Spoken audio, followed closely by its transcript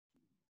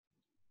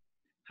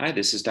Hi,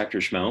 this is Dr.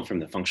 Schmoe from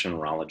the Functional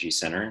Neurology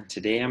Center.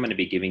 Today I'm going to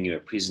be giving you a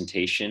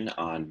presentation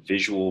on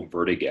visual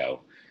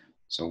vertigo.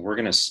 So we're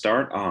going to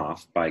start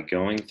off by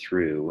going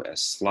through a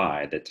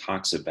slide that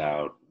talks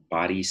about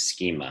body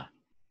schema.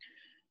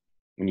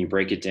 When you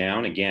break it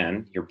down,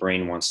 again, your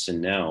brain wants to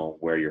know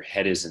where your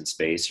head is in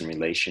space in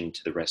relation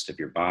to the rest of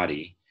your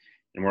body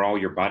and where all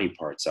your body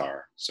parts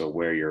are. So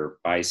where your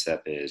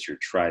bicep is, your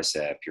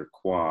tricep, your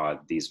quad,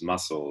 these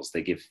muscles,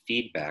 they give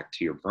feedback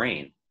to your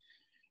brain.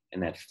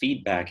 And that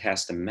feedback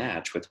has to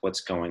match with what's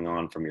going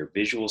on from your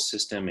visual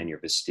system and your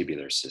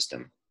vestibular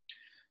system.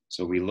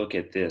 So we look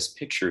at this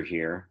picture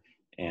here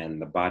and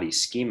the body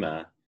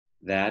schema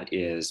that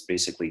is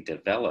basically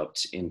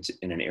developed in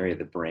an area of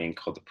the brain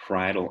called the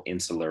parietal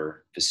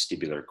insular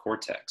vestibular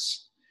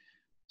cortex.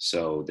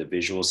 So the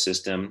visual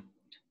system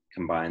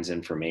combines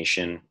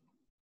information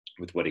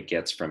with what it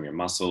gets from your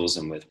muscles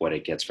and with what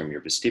it gets from your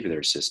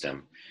vestibular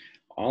system.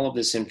 All of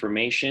this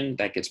information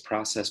that gets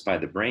processed by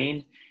the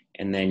brain,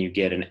 and then you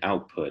get an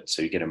output.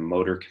 So you get a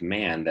motor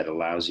command that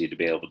allows you to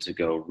be able to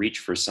go reach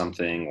for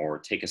something or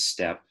take a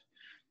step,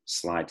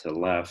 slide to the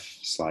left,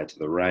 slide to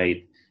the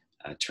right,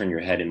 turn your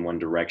head in one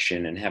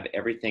direction, and have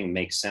everything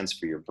make sense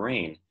for your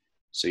brain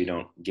so you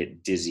don't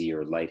get dizzy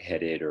or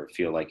lightheaded or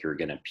feel like you're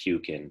going to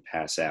puke and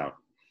pass out.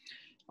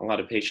 A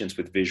lot of patients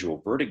with visual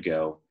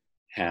vertigo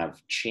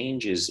have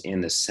changes in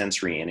the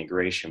sensory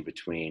integration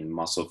between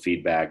muscle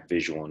feedback,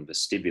 visual, and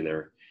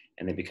vestibular,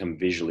 and they become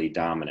visually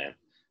dominant.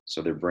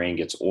 So their brain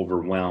gets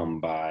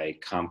overwhelmed by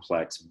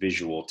complex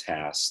visual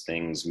tasks,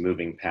 things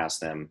moving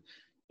past them.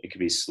 It could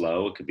be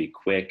slow, it could be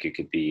quick, it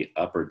could be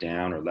up or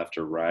down or left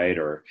or right,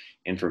 or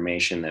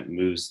information that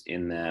moves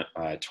in that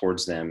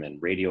towards them in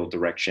radial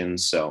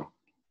directions. So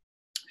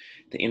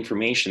the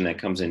information that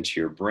comes into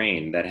your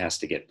brain, that has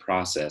to get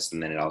processed,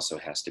 and then it also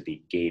has to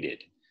be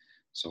gated.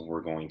 So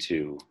we're going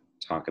to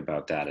talk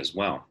about that as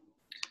well.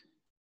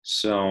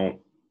 So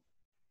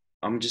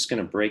I'm just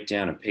going to break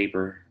down a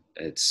paper.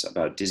 It's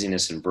about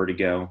dizziness and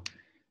vertigo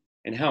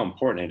and how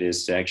important it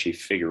is to actually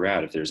figure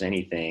out if there's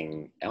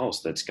anything else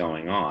that's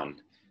going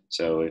on.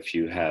 So if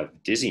you have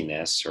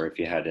dizziness or if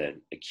you had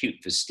an acute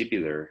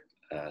vestibular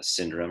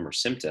syndrome or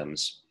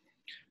symptoms,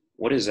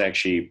 what is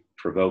actually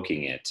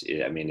provoking it?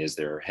 I mean, is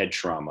there head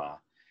trauma?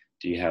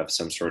 Do you have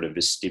some sort of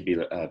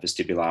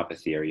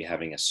vestibulopathy? Are you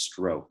having a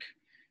stroke?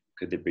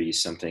 Could there be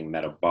something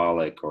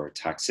metabolic or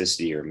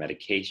toxicity or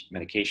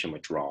medication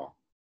withdrawal?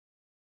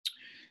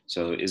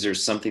 So is there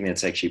something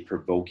that's actually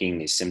provoking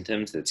these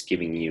symptoms that's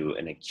giving you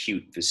an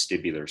acute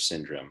vestibular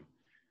syndrome?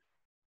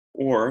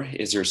 Or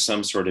is there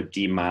some sort of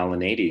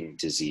demyelinating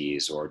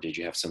disease, or did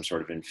you have some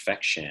sort of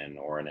infection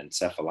or an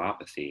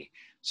encephalopathy?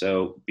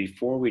 So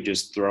before we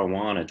just throw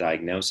on a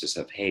diagnosis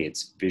of, hey,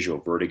 it's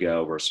visual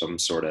vertigo or some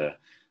sort of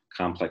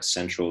complex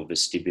central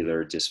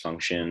vestibular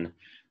dysfunction,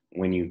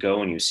 when you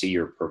go and you see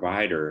your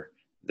provider,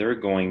 they're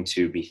going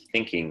to be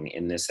thinking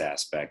in this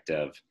aspect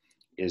of,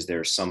 is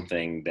there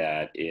something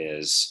that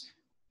is,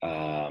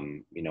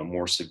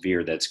 more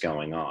severe that's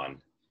going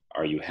on?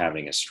 Are you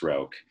having a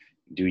stroke?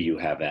 Do you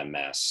have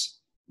MS?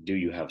 Do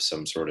you have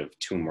some sort of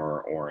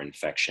tumor or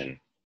infection?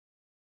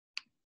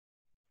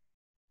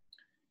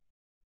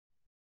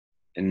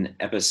 In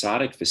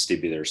episodic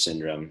vestibular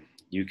syndrome,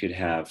 you could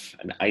have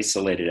an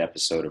isolated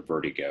episode of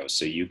vertigo.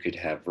 So you could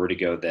have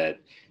vertigo that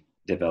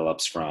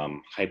develops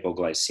from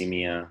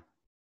hypoglycemia,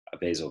 a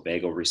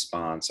vasovagal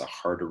response, a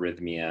heart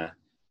arrhythmia.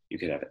 You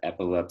could have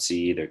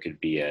epilepsy. There could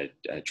be a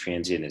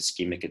transient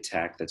ischemic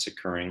attack that's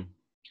occurring.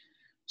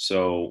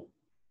 So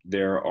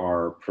there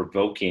are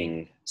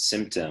provoking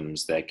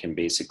symptoms that can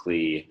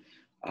basically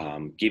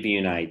give you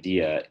an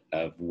idea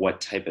of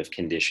what type of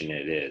condition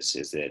it is.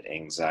 Is it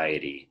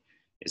anxiety?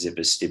 Is it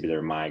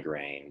vestibular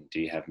migraine? Do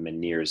you have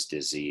Meniere's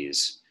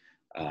disease?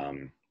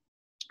 Do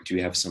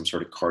you have some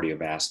sort of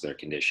cardiovascular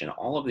condition?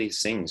 All of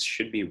these things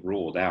should be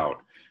ruled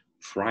out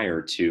prior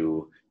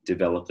to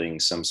developing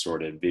some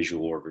sort of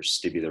visual or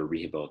vestibular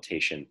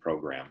rehabilitation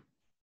program.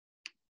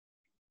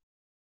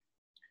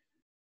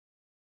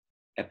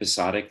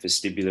 Episodic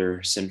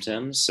vestibular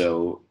symptoms.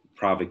 So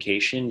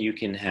provocation, you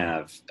can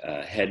have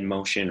head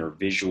motion or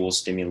visual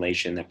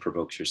stimulation that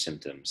provokes your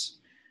symptoms.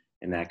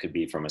 And that could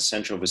be from a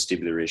central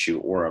vestibular issue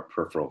or a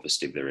peripheral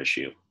vestibular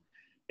issue.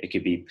 It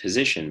could be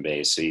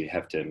position-based, so you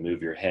have to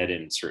move your head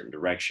in a certain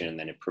direction,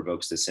 then it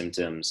provokes the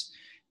symptoms.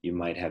 You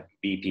might have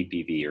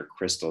BPPV or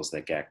crystals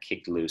that got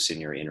kicked loose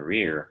in your inner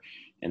ear,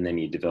 and then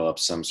you develop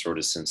some sort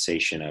of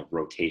sensation of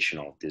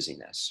rotational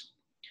dizziness.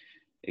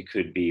 It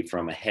could be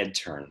from a head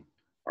turn.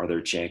 Are there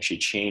actually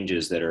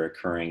changes that are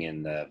occurring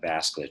in the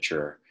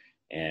vasculature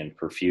and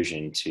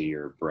perfusion to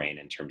your brain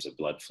in terms of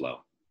blood flow?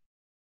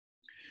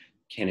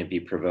 Can it be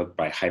provoked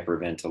by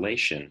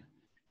hyperventilation?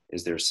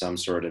 Is there some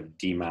sort of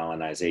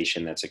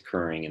demyelinization that's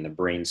occurring in the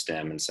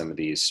brainstem and some of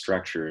these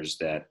structures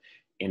that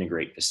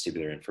integrate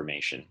vestibular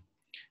information?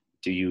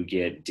 Do you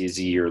get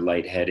dizzy or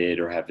lightheaded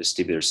or have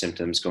vestibular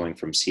symptoms going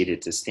from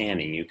seated to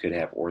standing? You could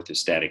have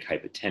orthostatic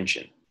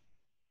hypotension.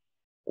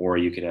 Or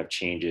you could have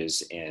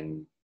changes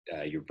in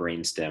your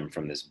brainstem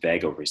from this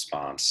vagal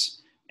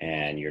response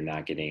and you're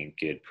not getting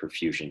good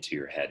perfusion to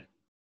your head.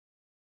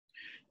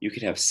 You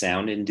could have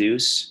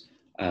sound-induced,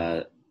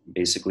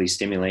 basically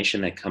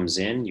stimulation that comes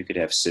in. You could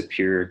have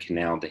superior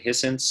canal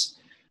dehiscence,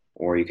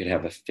 or you could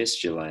have a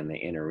fistula in the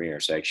inner ear.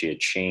 So actually a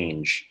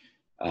change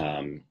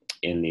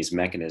in these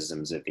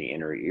mechanisms of the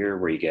inner ear,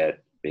 where you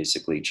get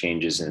basically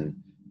changes in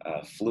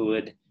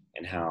fluid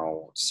and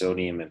how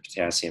sodium and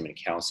potassium and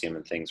calcium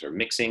and things are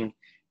mixing.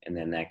 And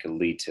then that could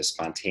lead to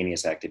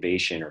spontaneous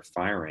activation or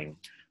firing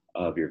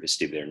of your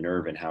vestibular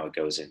nerve and how it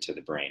goes into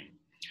the brain.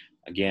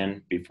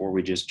 Again, before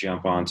we just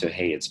jump on to,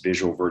 hey, it's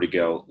visual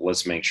vertigo,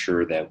 let's make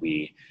sure that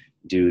we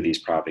do these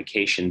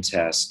provocation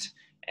tests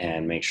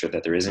and make sure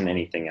that there isn't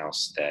anything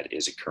else that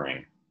is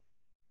occurring.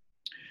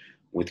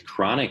 With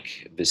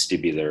chronic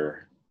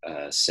vestibular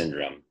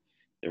syndrome,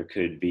 there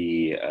could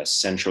be a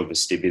central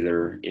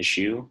vestibular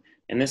issue.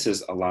 And this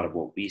is a lot of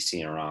what we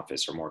see in our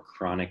office are more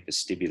chronic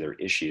vestibular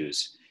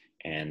issues.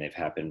 And they've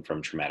happened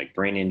from traumatic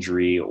brain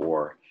injury,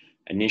 or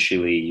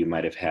initially you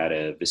might have had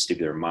a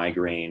vestibular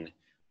migraine,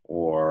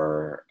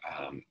 or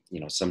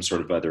some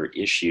sort of other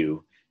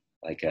issue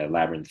like a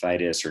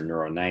labyrinthitis or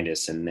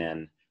neuronitis, and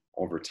then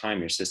over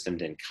time your system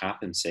didn't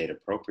compensate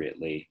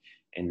appropriately,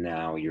 and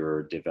now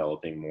you're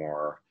developing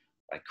more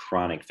like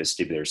chronic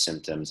vestibular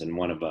symptoms, and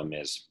one of them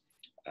is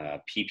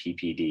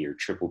PPPD or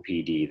triple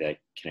PD that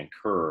can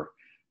occur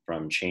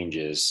from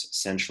changes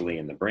centrally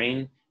in the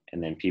brain,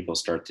 and then people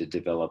start to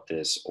develop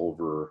this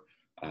over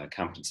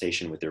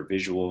compensation with their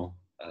visual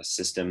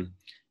system.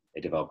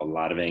 They develop a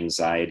lot of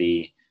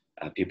anxiety.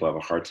 People have a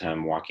hard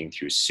time walking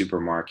through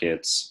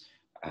supermarkets,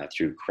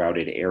 through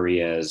crowded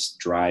areas,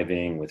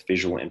 driving with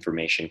visual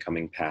information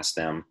coming past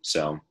them.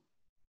 So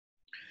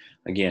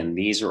again,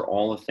 these are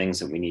all the things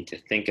that we need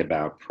to think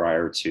about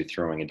prior to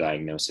throwing a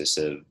diagnosis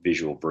of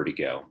visual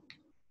vertigo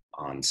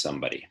on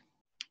somebody.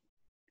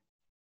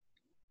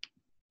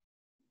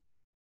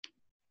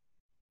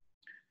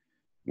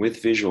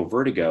 With visual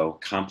vertigo,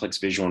 complex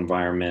visual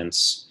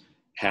environments,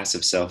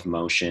 passive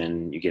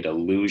self-motion, you get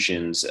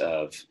illusions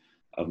of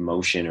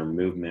motion or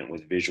movement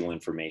with visual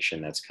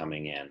information that's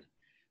coming in.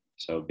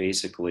 So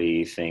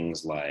basically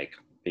things like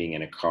being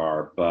in a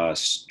car,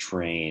 bus,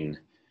 train,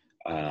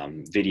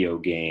 video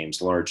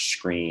games, large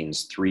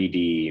screens,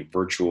 3D,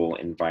 virtual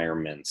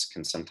environments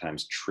can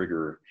sometimes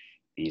trigger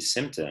these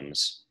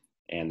symptoms,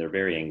 and they're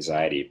very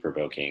anxiety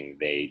provoking.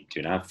 They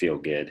do not feel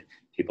good.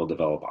 People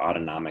develop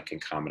autonomic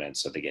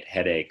incompetence, so they get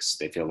headaches,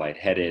 they feel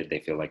lightheaded, they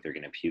feel like they're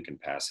going to puke and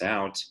pass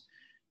out,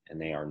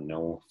 and they are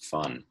no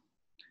fun.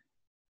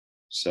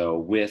 So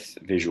with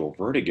visual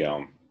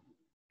vertigo,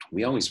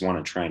 we always want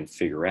to try and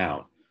figure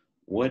out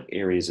what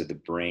areas of the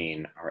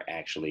brain are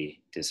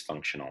actually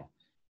dysfunctional.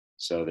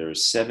 So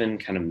there's 7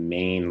 kind of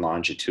main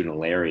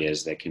longitudinal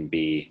areas that can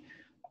be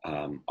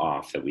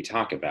off that we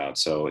talk about.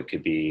 So it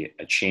could be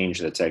a change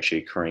that's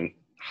actually occurring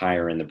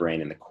higher in the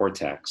brain in the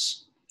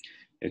cortex.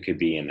 It could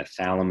be in the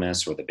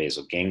thalamus or the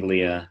basal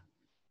ganglia.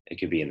 It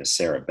could be in the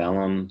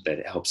cerebellum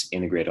that helps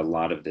integrate a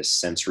lot of this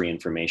sensory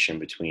information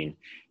between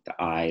the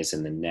eyes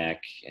and the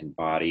neck and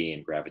body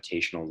and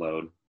gravitational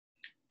load.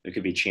 There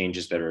could be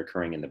changes that are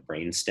occurring in the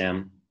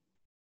brainstem.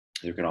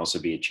 There can also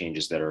be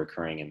changes that are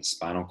occurring in the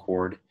spinal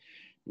cord.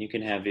 You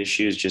can have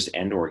issues just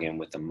end organ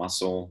with the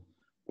muscle,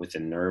 with the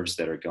nerves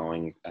that are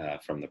going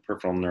from the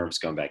peripheral nerves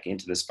going back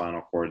into the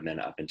spinal cord and then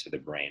up into the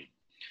brain.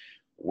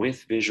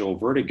 With visual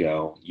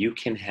vertigo, you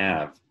can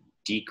have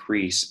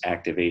decreased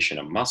activation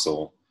of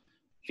muscle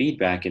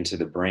feedback into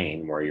the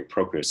brain where your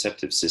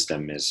proprioceptive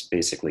system is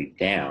basically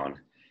down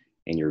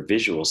and your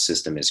visual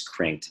system is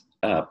cranked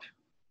up,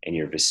 and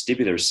your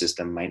vestibular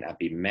system might not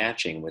be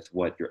matching with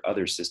what your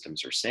other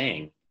systems are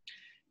saying.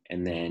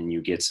 And then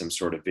you get some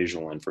sort of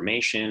visual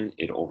information,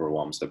 it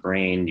overwhelms the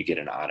brain, you get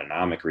an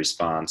autonomic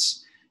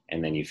response,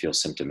 and then you feel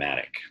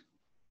symptomatic.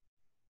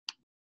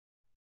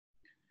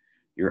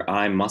 Your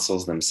eye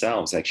muscles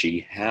themselves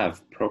actually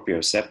have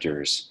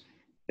proprioceptors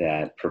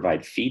that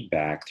provide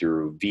feedback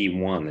through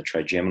V1, the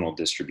trigeminal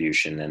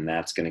distribution, and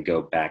that's going to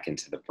go back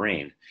into the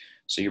brain.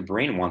 So your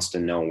brain wants to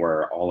know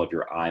where all of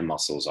your eye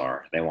muscles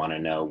are. They want to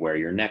know where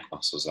your neck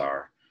muscles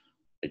are,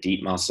 the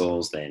deep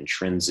muscles, the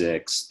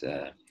intrinsics,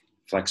 the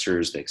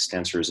flexors, the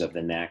extensors of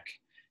the neck,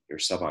 your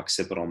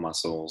suboccipital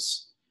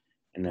muscles,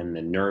 and then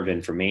the nerve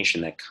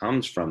information that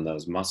comes from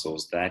those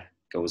muscles that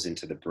goes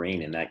into the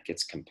brain, and that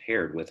gets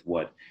compared with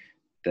what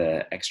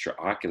the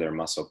extraocular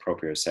muscle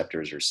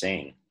proprioceptors are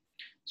saying.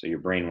 So your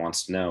brain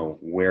wants to know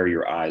where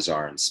your eyes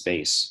are in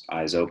space,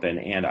 eyes open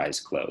and eyes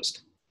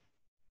closed.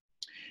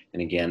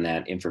 And again,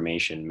 that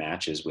information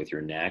matches with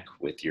your neck,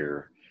 with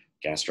your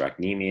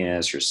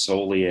gastrocnemius, your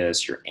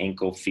soleus, your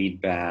ankle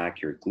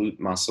feedback, your glute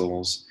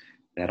muscles.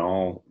 That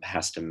all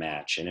has to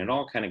match. And it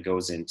all kind of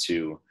goes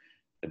into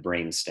the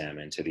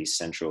brainstem, into these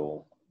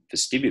central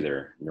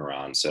vestibular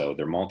neurons. So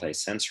they're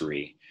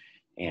multisensory.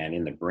 And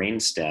in the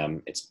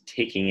brainstem, it's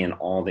taking in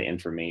all the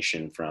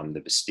information from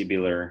the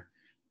vestibular,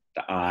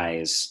 the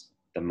eyes,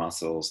 the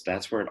muscles.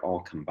 That's where it all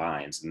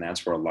combines. And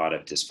that's where a lot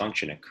of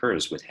dysfunction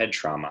occurs with head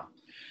trauma.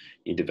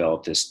 You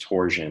develop this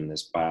torsion,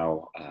 this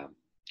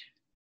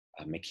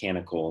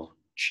mechanical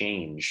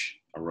change,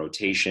 a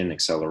rotation,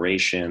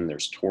 acceleration,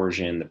 there's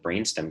torsion, the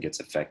brainstem gets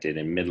affected,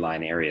 and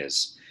midline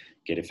areas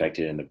get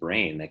affected in the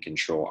brain that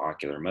control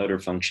ocular motor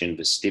function,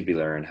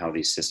 vestibular, and how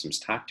these systems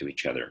talk to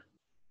each other.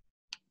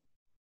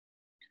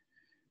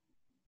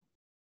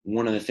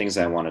 One of the things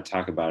I want to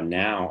talk about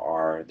now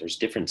are there's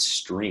different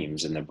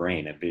streams in the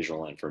brain of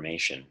visual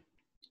information.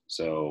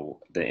 So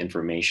the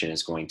information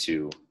is going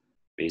to,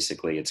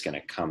 basically it's going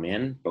to come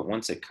in, but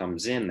once it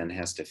comes in, then it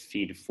has to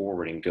feed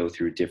forward and go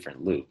through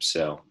different loops.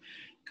 So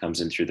it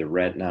comes in through the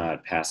retina,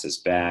 it passes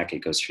back, it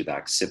goes through the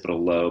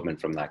occipital lobe, and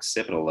from the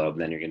occipital lobe,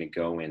 then you're going to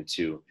go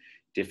into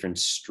different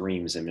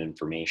streams of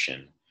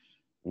information.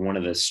 One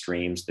of the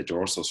streams, the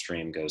dorsal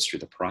stream, goes through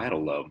the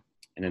parietal lobe,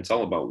 and it's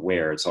all about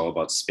where, it's all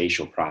about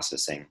spatial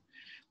processing,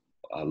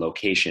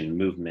 location,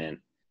 movement,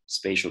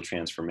 spatial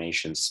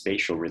transformation,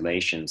 spatial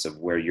relations of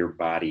where your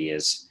body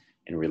is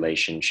in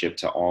relationship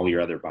to all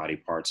your other body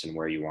parts and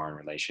where you are in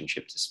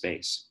relationship to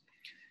space.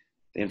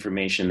 The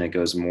information that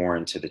goes more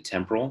into the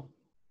temporal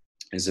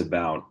is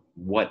about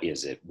what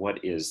is it?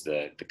 What is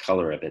the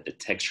color of it, the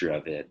texture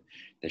of it,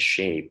 the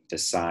shape, the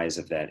size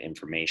of that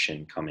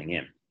information coming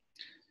in.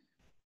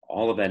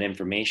 All of that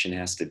information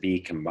has to be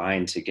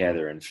combined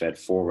together and fed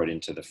forward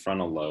into the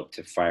frontal lobe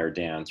to fire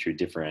down through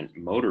different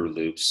motor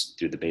loops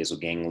through the basal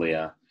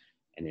ganglia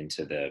and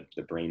into the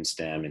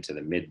brainstem, into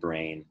the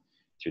midbrain,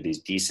 through these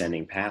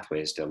descending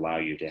pathways to allow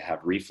you to have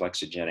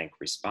reflexogenic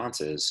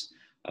responses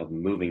of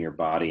moving your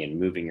body and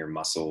moving your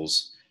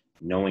muscles,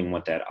 knowing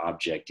what that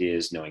object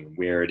is, knowing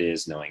where it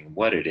is, knowing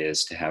what it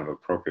is to have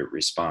appropriate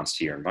response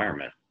to your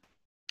environment.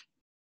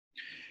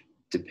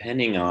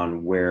 Depending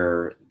on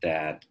where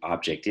that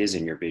object is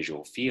in your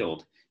visual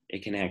field,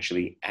 it can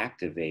actually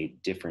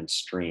activate different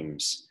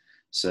streams.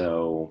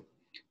 So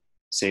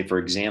say, for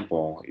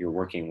example, you're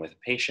working with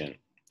a patient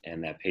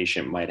and that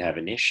patient might have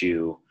an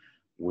issue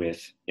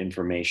with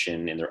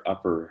information in their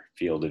upper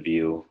field of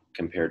view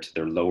compared to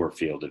their lower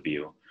field of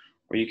view.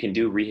 Or you can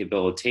do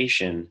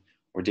rehabilitation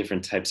or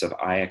different types of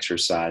eye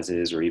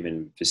exercises or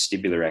even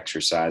vestibular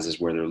exercises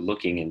where they're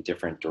looking in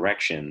different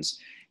directions.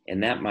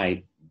 And that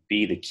might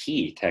be the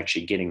key to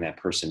actually getting that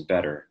person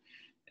better,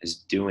 is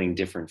doing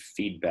different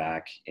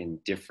feedback in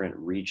different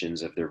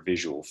regions of their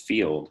visual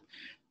field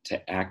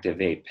to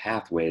activate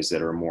pathways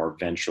that are more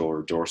ventral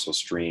or dorsal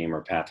stream,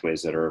 or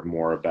pathways that are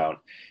more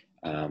about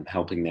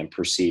helping them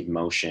perceive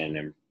motion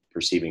and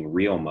perceiving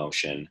real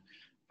motion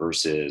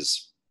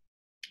versus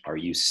are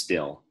you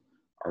still?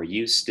 Are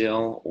you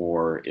still,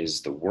 or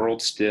is the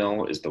world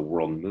still? Is the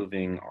world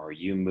moving? Are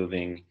you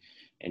moving?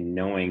 And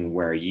knowing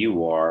where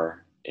you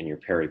are in your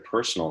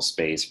peripersonal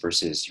space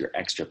versus your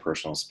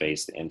extrapersonal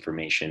space, the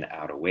information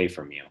out away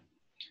from you.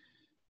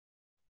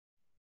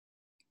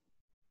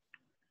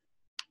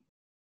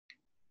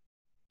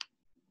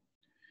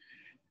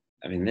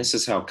 I mean, this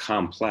is how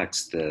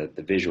complex the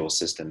visual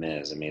system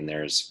is. I mean,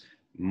 there's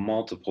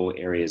multiple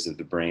areas of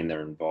the brain that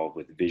are involved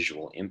with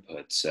visual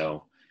input.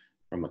 So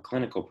from a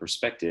clinical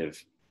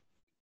perspective,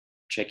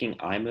 checking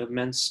eye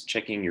movements,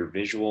 checking your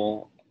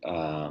visual,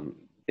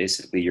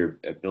 basically your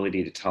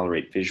ability to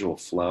tolerate visual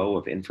flow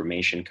of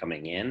information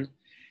coming in,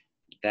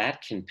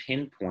 that can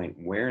pinpoint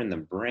where in the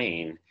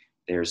brain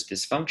there's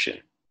dysfunction.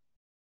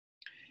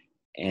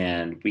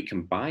 And we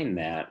combine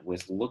that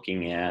with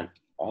looking at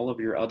all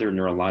of your other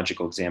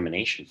neurological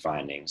examination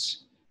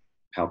findings,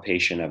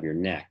 palpation of your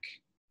neck,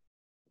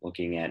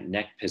 looking at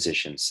neck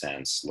position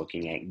sense,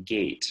 looking at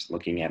gait,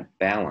 looking at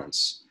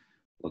balance,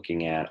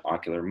 looking at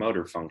ocular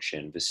motor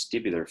function,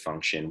 vestibular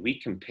function. We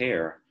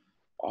compare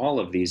all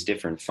of these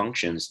different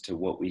functions to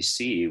what we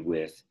see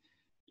with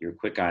your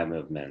quick eye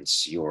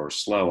movements, your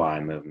slow eye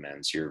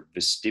movements, your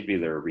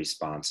vestibular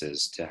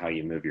responses to how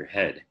you move your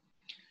head.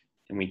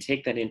 And we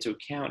take that into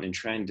account and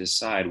try and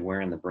decide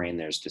where in the brain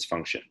there's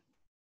dysfunction.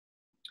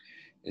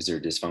 Is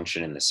there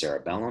dysfunction in the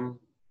cerebellum,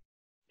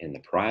 in the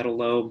parietal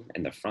lobe,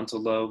 in the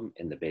frontal lobe,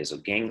 in the basal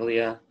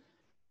ganglia,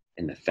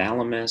 in the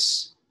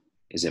thalamus?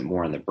 Is it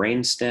more in the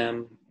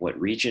brainstem? What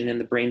region in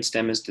the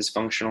brainstem is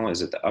dysfunctional?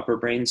 Is it the upper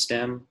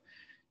brainstem?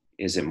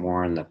 Is it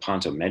more in the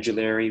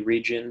pontomedullary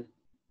region?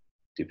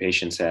 Do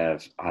patients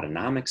have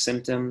autonomic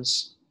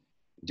symptoms?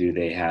 Do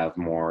they have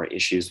more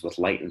issues with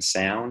light and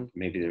sound?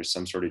 Maybe there's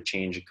some sort of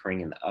change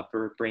occurring in the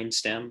upper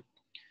brainstem.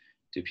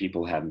 Do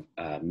people have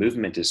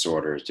movement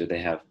disorders? Do they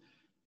have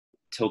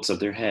tilts of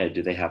their head?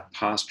 Do they have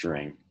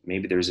posturing?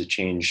 Maybe there's a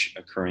change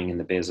occurring in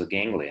the basal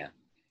ganglia.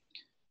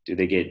 Do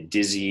they get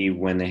dizzy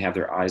when they have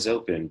their eyes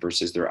open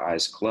versus their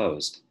eyes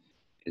closed?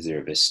 Is there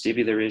a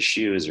vestibular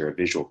issue? Is there a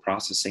visual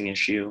processing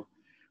issue?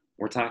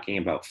 We're talking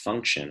about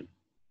function.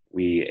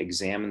 We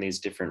examine these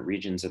different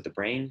regions of the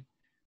brain.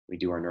 We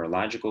do our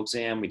neurological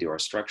exam, we do our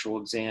structural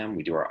exam,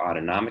 we do our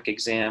autonomic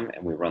exam,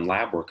 and we run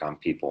lab work on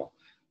people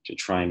to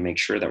try and make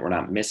sure that we're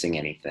not missing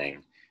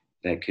anything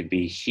that could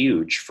be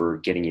huge for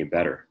getting you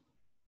better.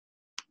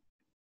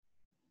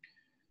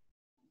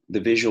 The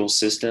visual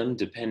system,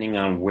 depending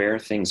on where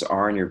things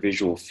are in your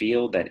visual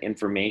field, that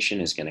information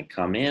is going to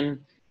come in,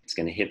 it's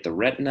going to hit the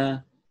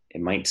retina,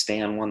 it might stay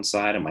on one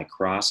side, it might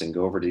cross and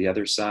go over to the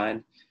other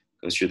side,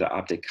 goes through the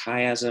optic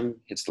chiasm,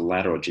 hits the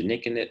lateral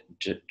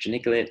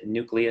geniculate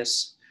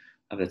nucleus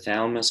of the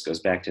thalamus, goes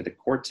back to the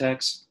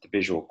cortex, the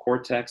visual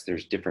cortex.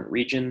 There's different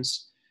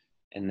regions.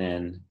 And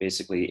then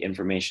basically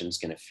information is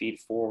going to feed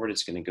forward.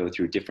 It's going to go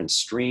through different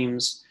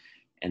streams.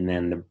 And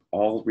then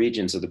all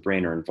regions of the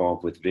brain are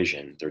involved with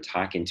vision. They're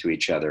talking to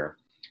each other.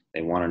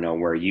 They want to know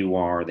where you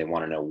are. They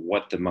want to know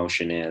what the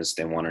motion is.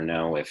 They want to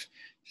know if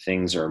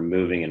things are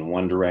moving in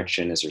one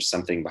direction. Is there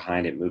something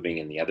behind it moving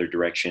in the other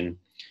direction?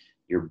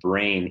 Your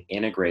brain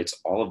integrates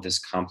all of this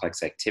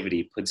complex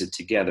activity, puts it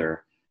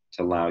together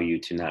to allow you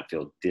to not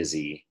feel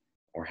dizzy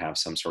or have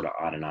some sort of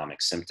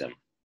autonomic symptom.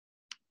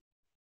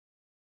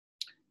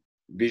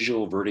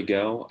 Visual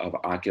vertigo of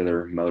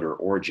ocular motor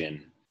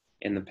origin.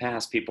 In the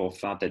past, people have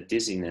thought that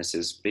dizziness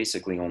is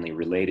basically only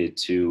related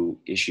to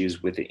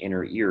issues with the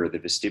inner ear, the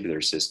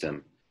vestibular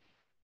system.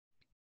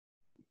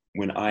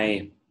 When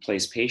I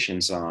place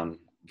patients on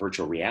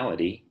virtual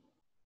reality,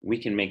 we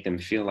can make them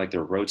feel like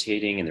they're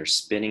rotating and they're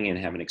spinning and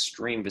have an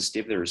extreme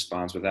vestibular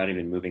response without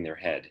even moving their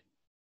head.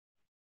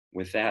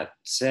 With that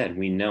said,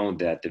 we know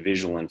that the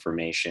visual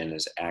information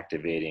is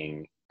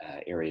activating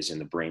areas in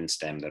the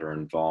brainstem that are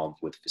involved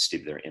with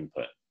vestibular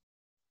input.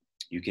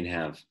 You can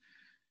have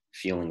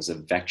feelings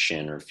of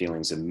vection or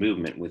feelings of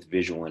movement with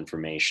visual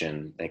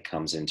information that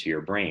comes into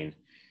your brain.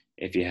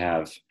 If you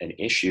have an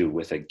issue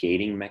with a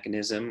gating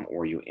mechanism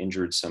or you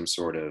injured some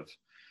sort of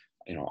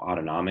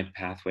autonomic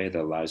pathway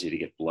that allows you to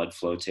get blood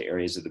flow to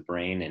areas of the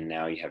brain, and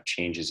now you have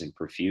changes in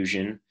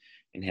perfusion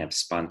and have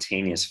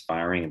spontaneous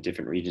firing of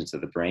different regions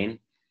of the brain,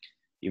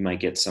 you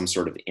might get some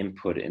sort of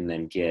input and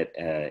then get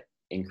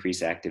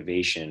increased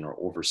activation or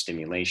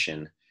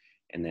overstimulation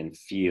and then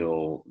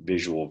feel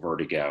visual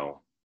vertigo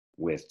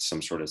with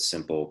some sort of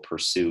simple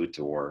pursuit,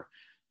 or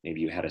maybe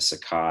you had a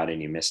saccade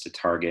and you missed a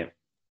target.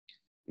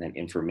 And that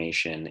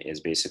information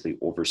is basically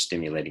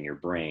overstimulating your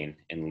brain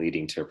and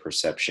leading to a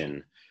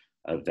perception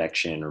of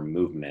vection or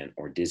movement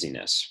or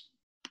dizziness.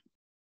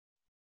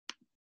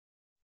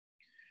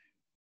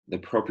 The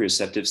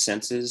proprioceptive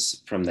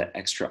senses from the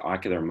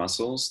extraocular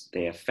muscles,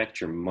 they affect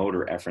your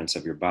motor efferents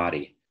of your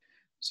body.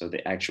 So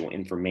the actual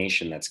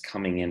information that's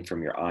coming in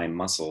from your eye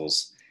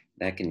muscles,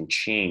 that can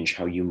change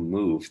how you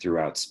move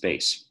throughout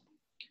space.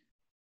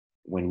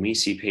 When we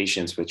see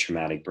patients with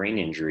traumatic brain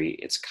injury,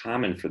 it's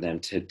common for them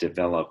to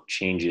develop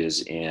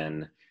changes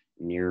in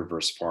near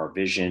versus far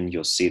vision.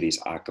 You'll see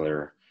these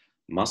ocular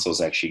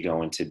muscles actually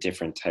go into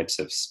different types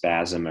of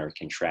spasm or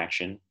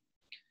contraction.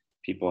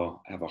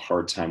 People have a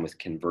hard time with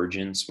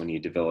convergence. When you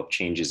develop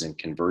changes in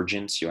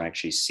convergence, you'll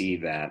actually see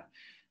that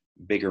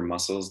bigger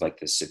muscles like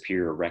the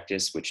superior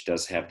rectus, which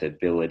does have the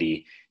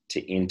ability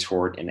to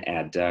intort and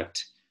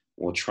adduct,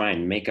 will try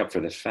and make up for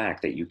the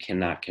fact that you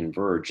cannot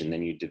converge, and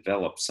then you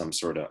develop some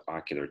sort of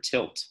ocular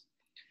tilt.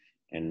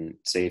 And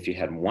say if you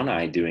had one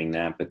eye doing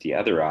that, but the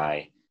other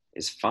eye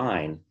is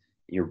fine,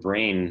 your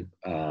brain,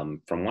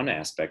 from one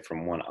aspect,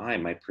 from one eye,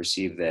 might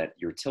perceive that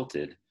you're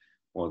tilted,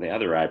 while the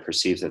other eye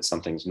perceives that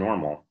something's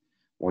normal,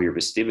 while your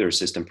vestibular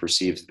system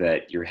perceives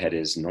that your head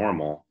is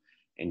normal,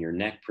 and your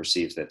neck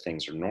perceives that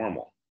things are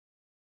normal.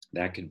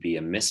 That could be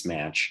a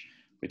mismatch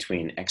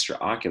between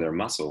extraocular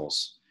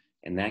muscles,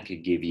 and that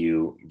could give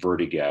you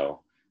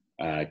vertigo,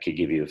 could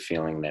give you a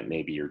feeling that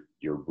maybe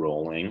you're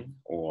rolling,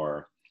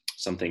 or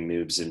something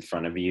moves in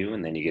front of you,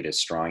 and then you get a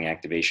strong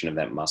activation of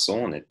that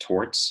muscle and it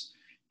torts,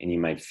 and you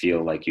might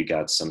feel like you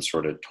got some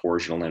sort of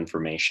torsional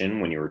information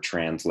when you were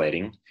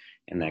translating,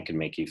 and that can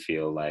make you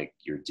feel like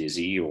you're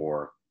dizzy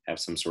or have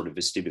some sort of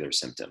vestibular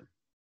symptom.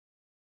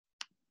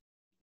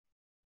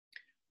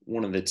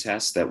 One of the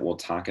tests that we'll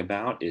talk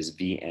about is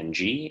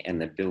VNG,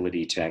 and the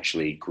ability to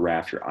actually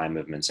graph your eye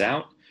movements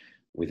out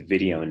with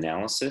video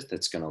analysis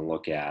that's going to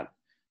look at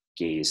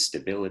gaze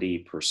stability,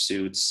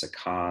 pursuits,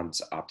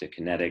 saccades,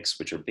 optokinetics,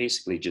 which are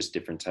basically just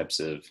different types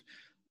of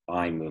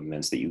eye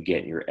movements that you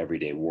get in your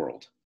everyday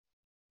world.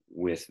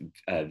 With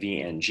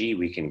VNG,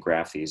 we can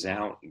graph these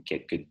out,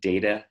 get good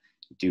data,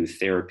 do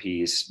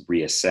therapies,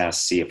 reassess,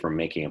 see if we're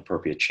making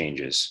appropriate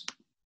changes.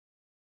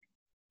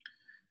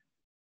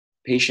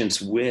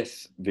 Patients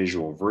with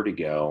visual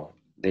vertigo,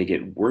 they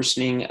get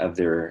worsening of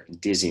their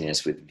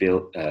dizziness with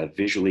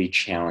visually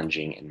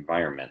challenging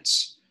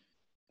environments.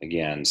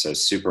 Again, so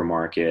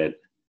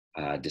supermarket,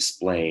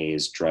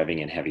 displays, driving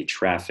in heavy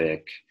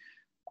traffic.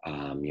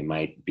 You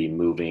might be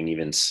moving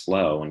even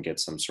slow and get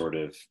some sort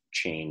of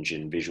change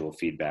in visual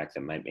feedback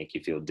that might make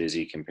you feel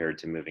dizzy compared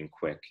to moving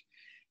quick.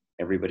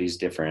 Everybody's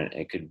different.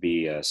 It could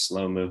be a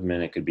slow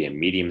movement. It could be a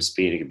medium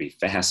speed. It could be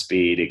fast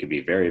speed. It could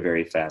be very,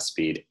 very fast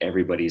speed.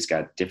 Everybody's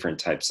got different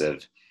types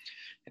of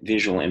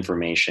visual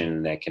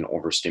information that can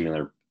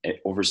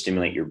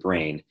overstimulate your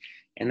brain.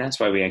 And that's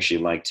why we actually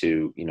like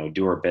to,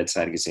 do our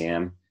bedside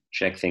exam,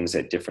 check things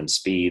at different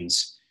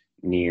speeds,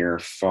 near,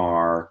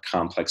 far,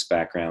 complex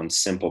background,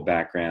 simple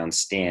background,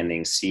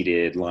 standing,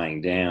 seated,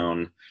 lying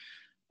down.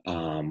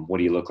 What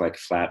do you look like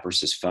flat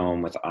versus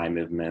foam with eye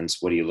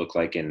movements? What do you look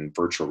like in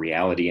virtual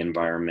reality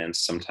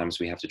environments? Sometimes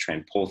we have to try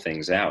and pull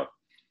things out,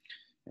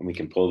 and we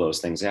can pull those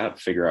things out,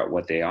 figure out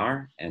what they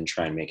are, and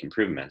try and make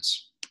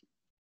improvements.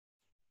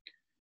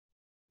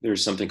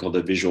 There's something called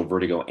the Visual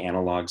Vertigo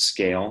Analog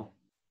Scale,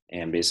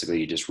 and basically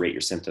you just rate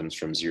your symptoms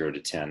from 0 to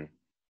 10.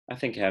 I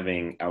think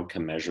having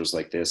outcome measures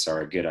like this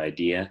are a good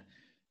idea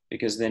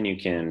because then you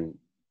can,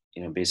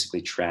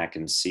 basically track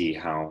and see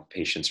how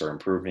patients are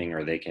improving,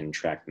 or they can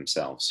track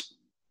themselves.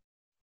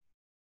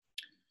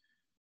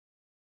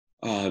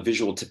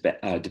 Visual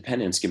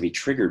dependence can be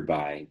triggered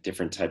by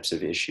different types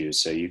of issues.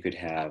 So you could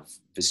have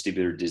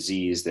vestibular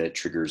disease that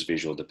triggers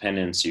visual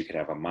dependence. You could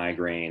have a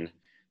migraine,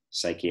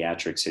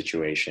 psychiatric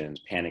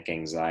situations, panic,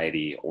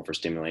 anxiety,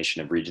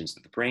 overstimulation of regions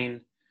of the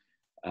brain.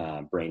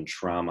 Brain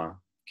trauma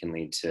can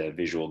lead to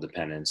visual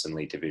dependence and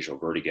lead to visual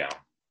vertigo.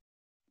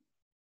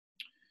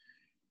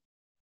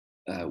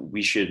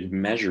 We should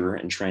measure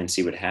and try and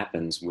see what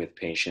happens with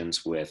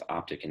patients with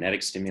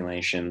optokinetic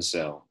stimulation.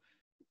 So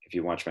if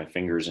you watch my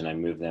fingers and I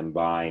move them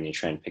by and you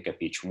try and pick up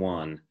each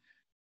one,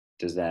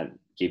 does that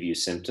give you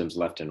symptoms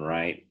left and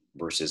right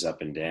versus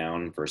up and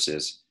down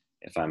versus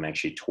if I'm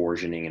actually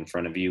torsioning in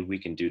front of you? We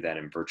can do that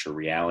in virtual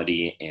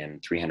reality in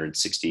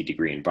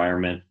 360-degree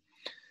environment.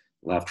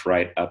 Left,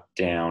 right, up,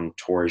 down,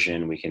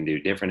 torsion. We can do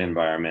different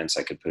environments.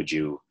 I could put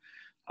you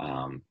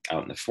out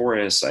in the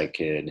forest. I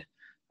could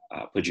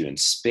put you in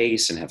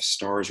space and have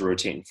stars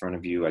rotate in front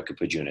of you. I could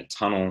put you in a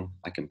tunnel.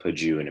 I can put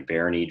you in a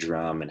barony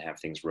drum and have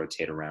things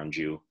rotate around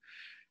you.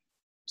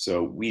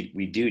 So we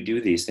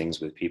do these things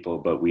with people,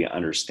 but we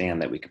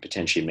understand that we could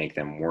potentially make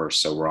them worse.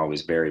 So we're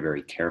always very,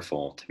 very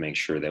careful to make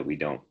sure that we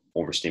don't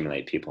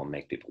overstimulate people and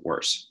make people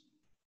worse.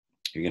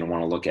 You're going to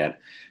want to look at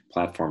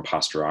platform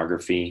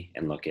posturography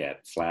and look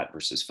at flat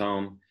versus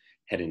foam,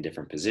 head in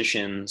different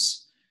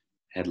positions,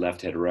 head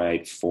left, head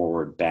right,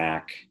 forward,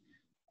 back,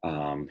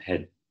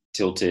 head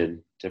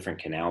tilted, different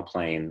canal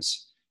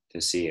planes to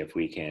see if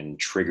we can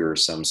trigger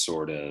some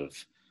sort of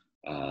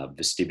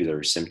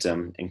vestibular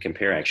symptom and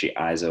compare actually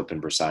eyes open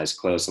versus eyes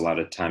closed. A lot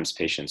of times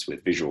patients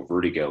with visual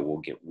vertigo will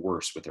get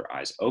worse with their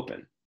eyes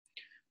open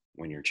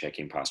when you're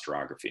checking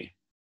posturography.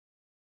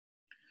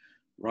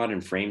 Rod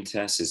and frame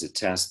test is a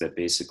test that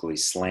basically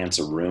slants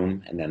a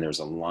room and then there's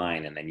a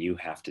line and then you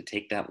have to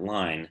take that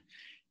line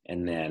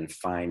and then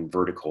find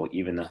vertical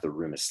even though the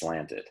room is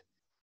slanted.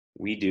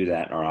 We do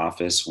that in our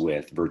office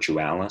with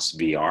Virtualis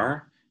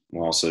VR.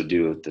 We'll also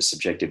do the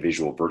subjective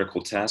visual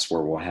vertical test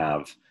where we'll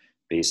have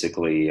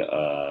basically,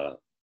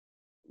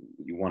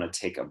 you want to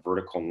take a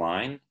vertical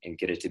line and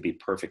get it to be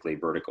perfectly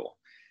vertical.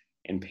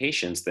 In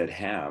patients that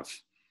have,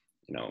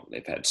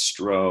 they've had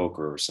stroke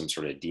or some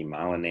sort of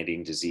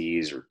demyelinating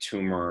disease or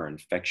tumor or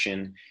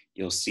infection,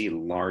 you'll see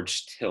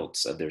large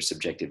tilts of their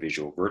subjective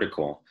visual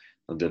vertical.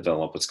 They'll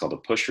develop what's called a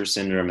pusher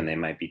syndrome, and they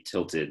might be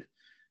tilted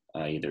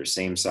either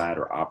same side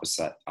or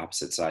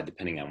opposite side,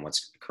 depending on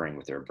what's occurring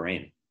with their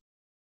brain.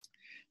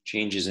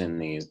 Changes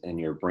in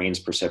your brain's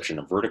perception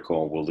of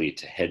vertical will lead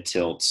to head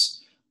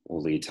tilts,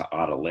 will lead to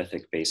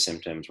autolytic-based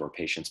symptoms where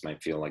patients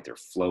might feel like they're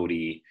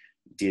floaty,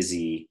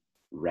 dizzy,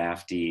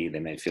 rafty. They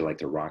might feel like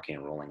they're rocking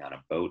and rolling on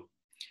a boat.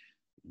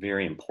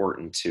 Very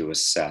important to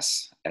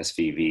assess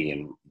SVV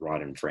and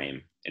rod and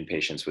frame in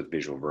patients with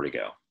visual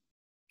vertigo.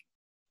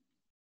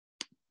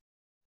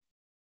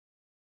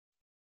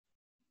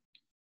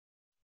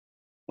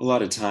 A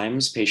lot of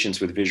times, patients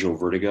with visual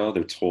vertigo,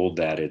 they're told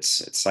that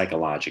it's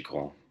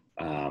psychological.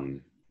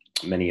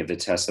 Many of the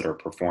tests that are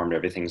performed,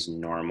 everything's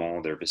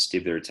normal. Their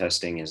vestibular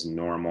testing is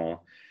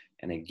normal.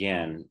 And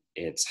again,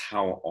 it's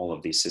how all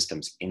of these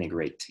systems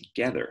integrate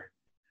together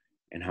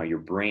and how your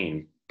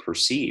brain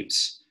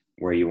perceives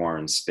where you are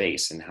in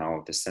space and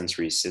how the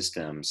sensory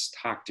systems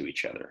talk to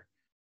each other.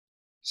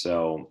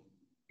 So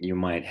you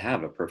might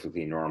have a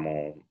perfectly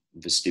normal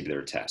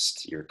vestibular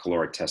test. Your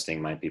caloric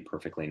testing might be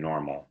perfectly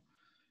normal.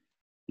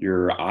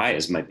 Your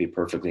eyes might be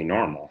perfectly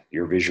normal.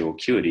 Your visual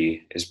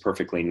acuity is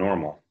perfectly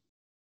normal.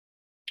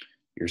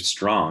 You're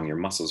strong, your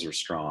muscles are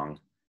strong.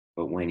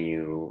 But when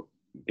you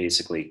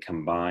basically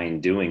combine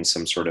doing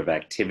some sort of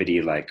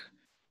activity like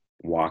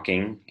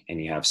walking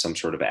and you have some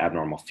sort of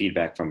abnormal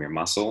feedback from your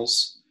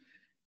muscles,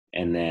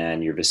 and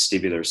then your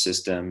vestibular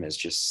system is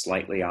just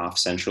slightly off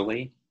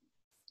centrally,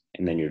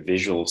 and then your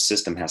visual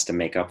system has to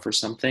make up for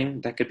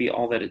something, that could be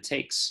all that it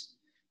takes.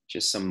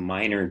 Just some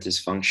minor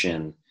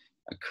dysfunction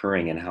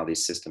occurring in how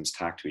these systems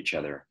talk to each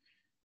other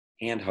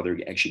and how they're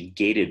actually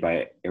gated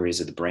by areas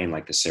of the brain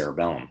like the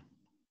cerebellum,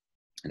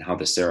 and how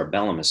the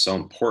cerebellum is so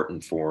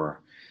important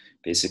for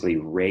basically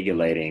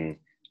regulating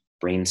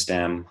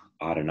brainstem,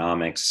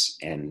 autonomics,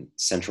 and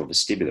central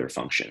vestibular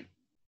function.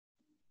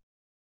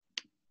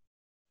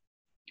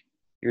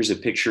 Here's a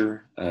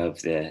picture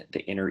of the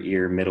inner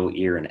ear, middle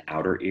ear, and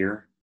outer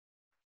ear.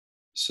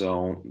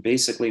 So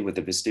basically with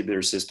the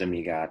vestibular system,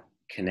 you got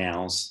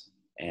canals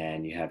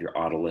and you have your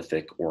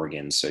autolytic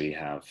organs. So you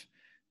have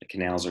the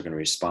canals are going to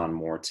respond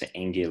more to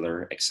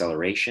angular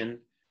acceleration.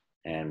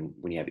 And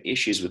when you have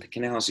issues with the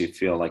canals, you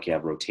feel like you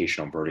have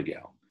rotational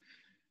vertigo.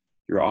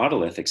 Your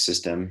autolytic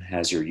system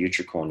has your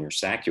utricle and your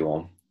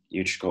saccule.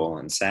 Utricle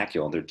and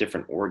saccule, they're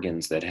different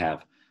organs that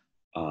have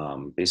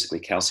basically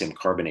calcium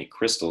carbonate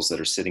crystals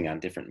that are sitting on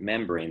different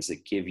membranes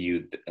that give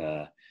you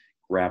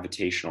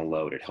gravitational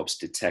load. It helps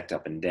detect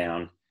up and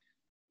down.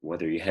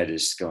 whether your head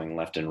is going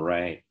left and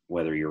right,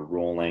 whether you're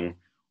rolling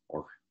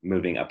or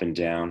moving up and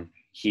down,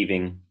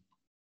 heaving.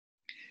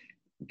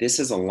 This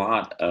is a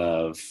lot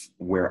of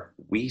where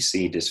we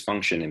see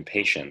dysfunction in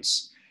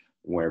patients,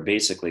 where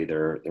basically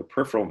their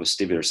peripheral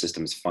vestibular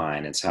system is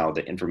fine. It's how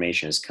the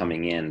information is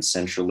coming in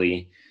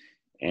centrally,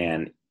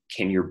 and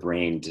can your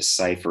brain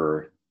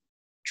decipher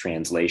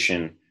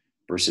translation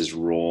versus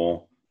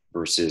roll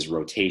versus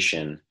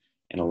rotation?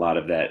 And a lot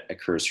of that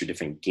occurs through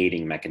different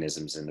gating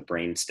mechanisms in the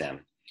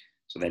brainstem.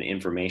 So that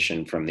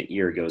information from the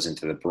ear goes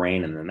into the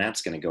brain, and then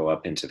that's going to go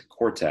up into the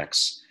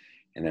cortex,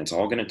 and then it's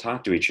all going to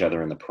talk to each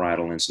other in the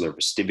parietal insular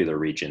vestibular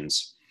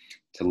regions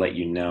to let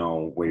you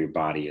know where your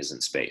body is in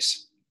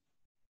space.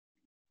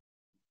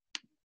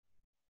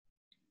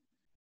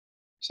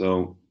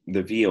 So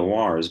the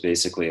VOR is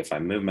basically, if I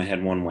move my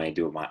head one way,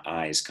 do my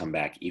eyes come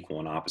back equal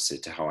and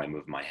opposite to how I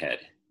move my head?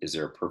 Is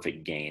there a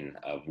perfect gain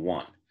of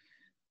one?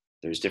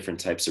 There's different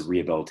types of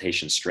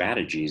rehabilitation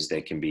strategies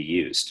that can be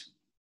used.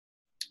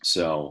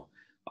 So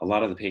a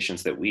lot of the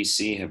patients that we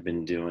see have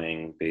been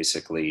doing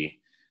basically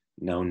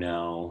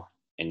no,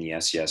 and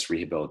yes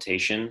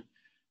rehabilitation.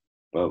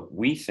 But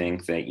we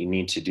think that you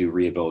need to do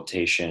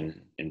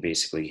rehabilitation and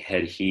basically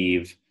head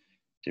heave,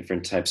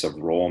 different types of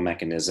roll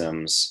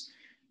mechanisms,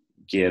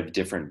 give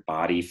different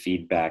body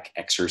feedback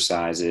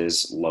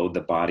exercises, load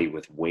the body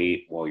with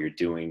weight while you're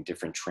doing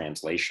different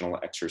translational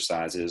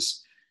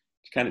exercises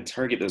to kind of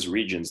target those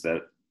regions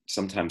that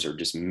sometimes are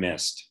just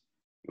missed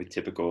with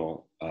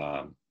typical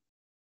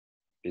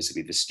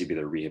basically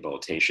vestibular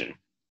rehabilitation.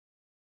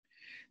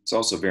 It's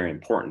also very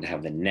important to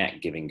have the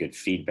neck giving good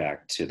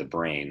feedback to the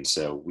brain.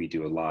 So we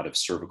do a lot of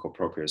cervical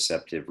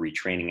proprioceptive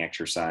retraining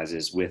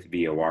exercises with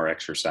VOR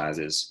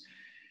exercises.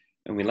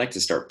 And we like to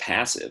start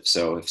passive.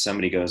 So if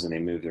somebody goes and they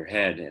move their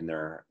head and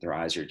their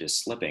eyes are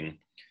just slipping,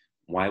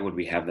 why would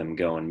we have them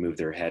go and move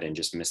their head and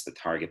just miss the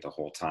target the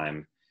whole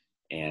time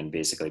and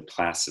basically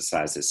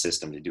plasticize the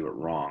system to do it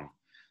wrong?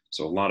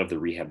 So a lot of the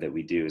rehab that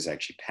we do is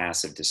actually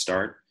passive to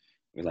start.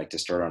 We like to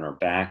start on our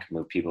back,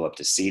 move people up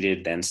to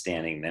seated, then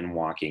standing, then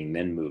walking,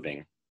 then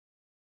moving.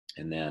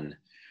 And then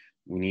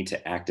we need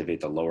to activate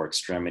the lower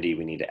extremity.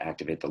 We need to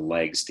activate the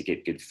legs to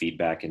get good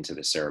feedback into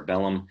the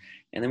cerebellum.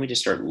 And then we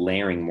just start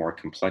layering more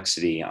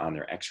complexity on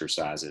their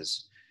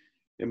exercises.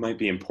 It might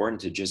be important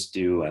to just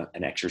do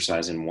an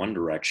exercise in one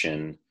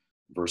direction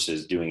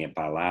versus doing it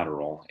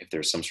bilateral if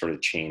there's some sort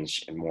of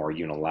change in more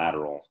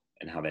unilateral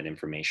and how that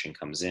information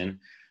comes in.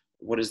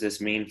 What does this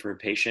mean for a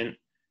patient?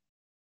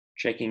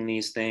 Checking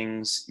these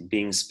things,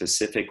 being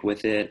specific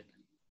with it,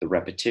 the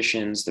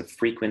repetitions, the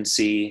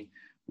frequency,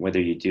 whether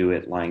you do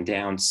it lying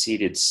down,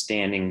 seated,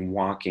 standing,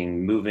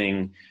 walking,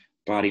 moving,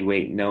 body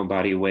weight, no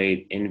body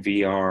weight, in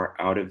VR,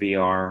 out of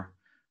VR,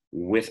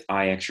 with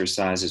eye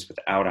exercises,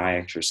 without eye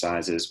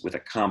exercises, with a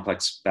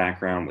complex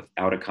background,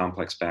 without a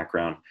complex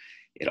background.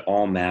 It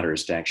all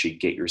matters to actually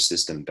get your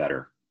system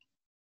better.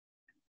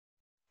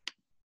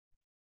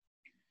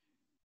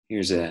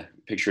 Here's a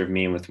picture of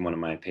me with one of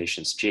my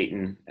patients,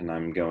 Jayton, and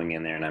I'm going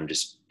in there and I'm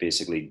just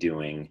basically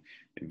doing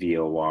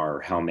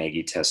VOR,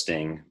 Helmagi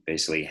testing,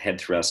 basically head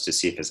thrust to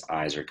see if his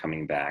eyes are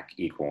coming back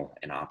equal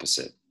and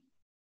opposite.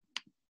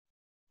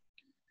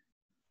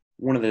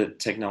 One of the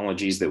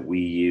technologies that we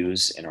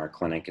use in our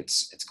clinic,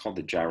 it's called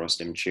the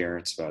Gyrostim chair.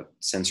 It's about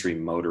sensory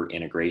motor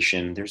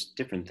integration. There's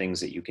different things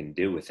that you can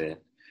do with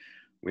it.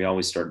 We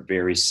always start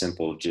very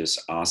simple,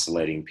 just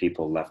oscillating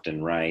people left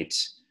and right,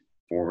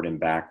 forward and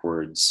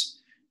backwards.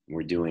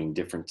 We're doing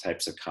different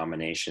types of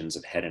combinations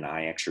of head and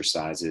eye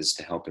exercises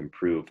to help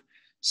improve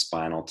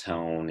spinal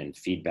tone and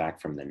feedback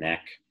from the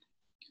neck.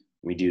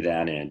 We do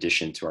that in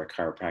addition to our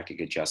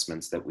chiropractic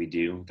adjustments that we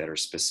do that are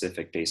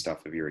specific based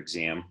off of your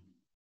exam.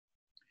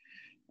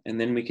 And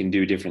then we can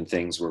do different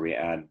things where we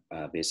add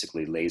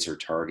basically laser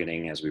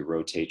targeting as we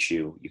rotate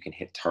you. You can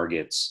hit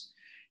targets,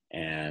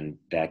 and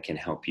that can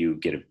help you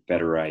get a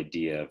better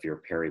idea of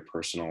your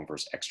peripersonal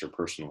versus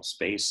extrapersonal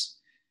space.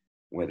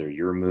 Whether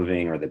you're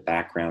moving or the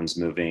background's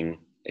moving,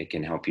 it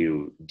can help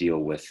you deal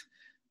with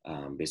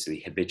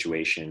basically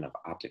habituation of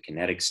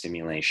optokinetic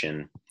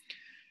stimulation.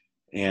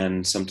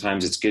 And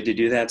sometimes it's good to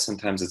do that.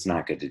 Sometimes it's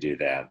not good to do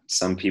that.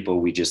 Some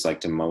people, we just like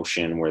to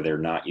motion where they're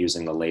not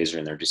using the laser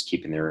and they're just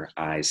keeping their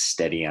eyes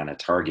steady on a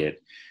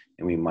target.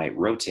 And we might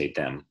rotate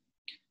them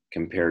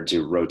compared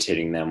to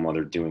rotating them while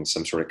they're doing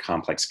some sort of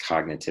complex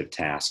cognitive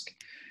task.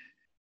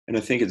 And I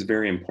think it's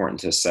very important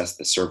to assess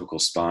the cervical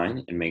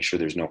spine and make sure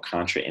there's no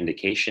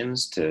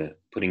contraindications to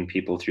putting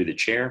people through the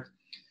chair.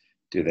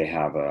 Do they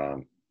have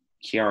a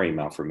Chiari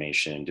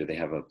malformation? Do they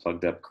have a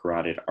plugged up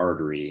carotid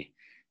artery?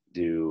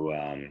 Do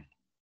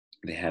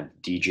they have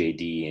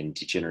DJD and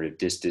degenerative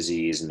disc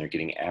disease, and they're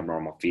getting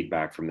abnormal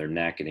feedback from their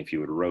neck? And if you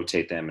would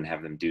rotate them and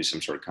have them do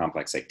some sort of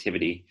complex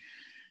activity,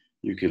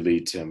 you could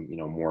lead to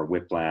more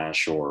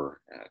whiplash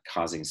or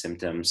causing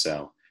symptoms.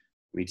 So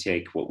we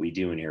take what we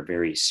do in here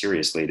very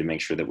seriously to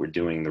make sure that we're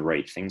doing the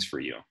right things for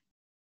you.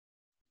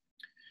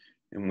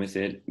 And with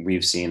it,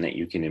 we've seen that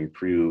you can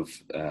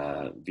improve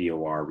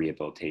VOR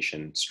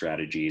rehabilitation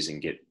strategies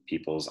and get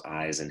people's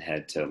eyes and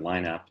head to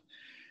line up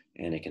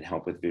and it can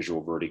help with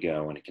visual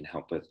vertigo, and it can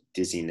help with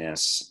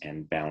dizziness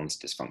and balance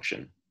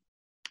dysfunction.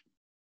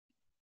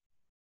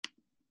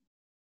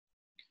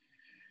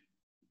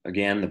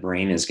 Again, the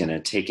brain is going to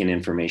take in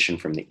information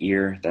from the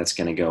ear. That's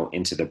going to go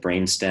into the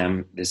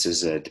brainstem. This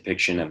is a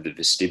depiction of the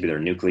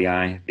vestibular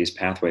nuclei. These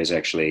pathways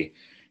actually,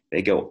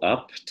 they go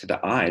up to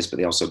the eyes, but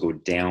they also go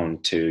down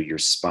to your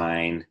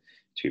spine,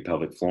 to your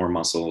pelvic floor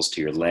muscles,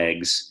 to your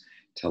legs,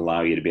 to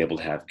allow you to be able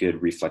to have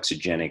good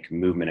reflexogenic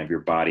movement of your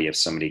body if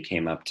somebody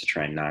came up to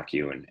try and knock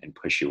you and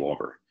push you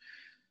over.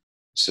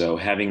 So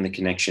having the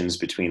connections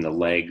between the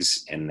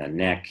legs and the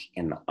neck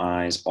and the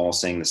eyes all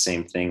saying the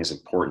same thing is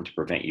important to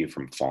prevent you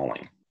from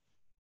falling.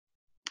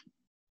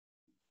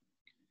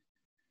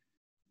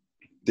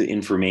 The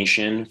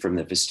information from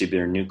the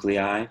vestibular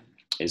nuclei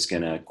is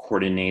going to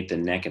coordinate the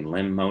neck and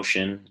limb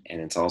motion, and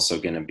it's also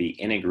going to be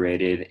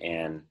integrated,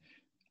 and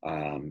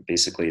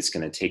basically it's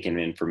going to take in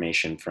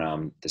information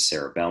from the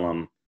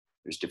cerebellum.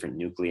 There's different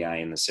nuclei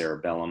in the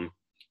cerebellum.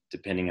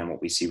 Depending on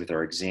what we see with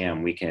our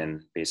exam, we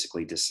can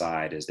basically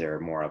decide, is there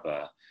more of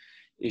a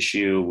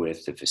issue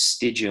with the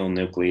vestigial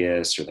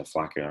nucleus or the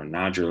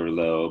flocculonodular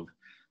lobe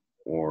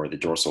or the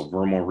dorsal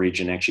vermal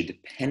region, actually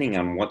depending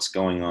on what's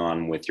going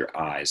on with your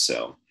eyes.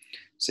 So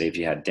say if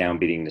you had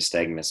downbeating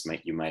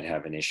nystagmus, you might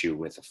have an issue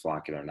with the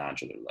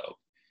flocculonodular lobe.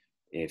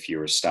 If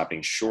you're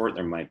stopping short,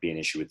 there might be an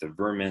issue with the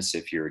vermis.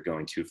 If you're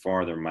going too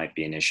far, there might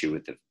be an issue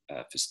with the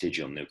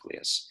vestigial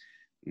nucleus.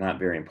 Not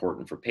very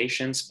important for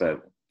patients,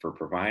 but for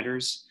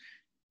providers,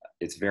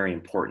 it's very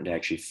important to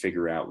actually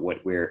figure out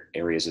where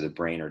areas of the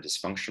brain are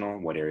dysfunctional,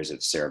 what areas of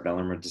the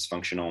cerebellum are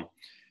dysfunctional,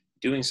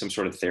 doing some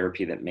sort of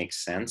therapy that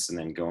makes sense, and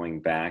then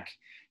going back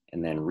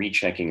and then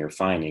rechecking your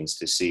findings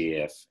to see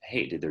if,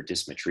 hey, did their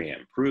dysmetria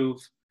improve?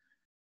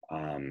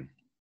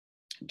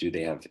 Do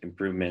they have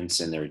improvements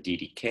in their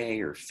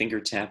DDK or finger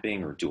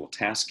tapping or dual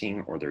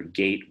tasking or their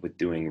gait with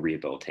doing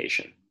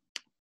rehabilitation?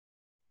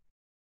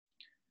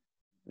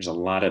 There's a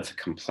lot of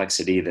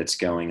complexity that's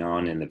going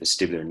on in the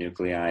vestibular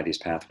nuclei. These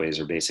pathways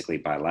are basically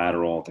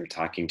bilateral. They're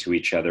talking to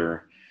each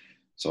other.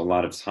 So a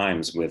lot of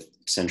times with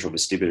central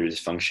vestibular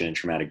dysfunction and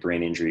traumatic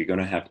brain injury, you're going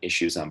to have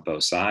issues on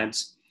both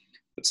sides.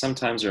 But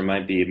sometimes there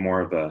might be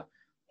more of a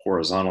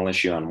horizontal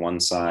issue on one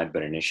side,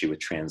 but an issue with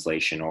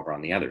translation over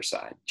on the other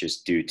side,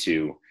 just due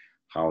to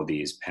how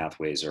these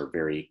pathways are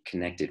very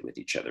connected with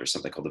each other,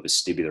 something called the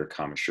vestibular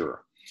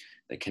commissure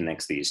that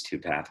connects these two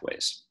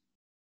pathways.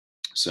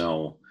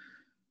 So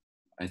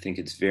I think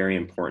it's very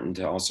important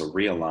to also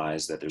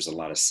realize that there's a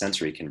lot of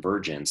sensory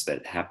convergence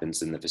that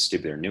happens in the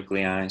vestibular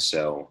nuclei.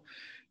 So,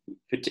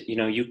 you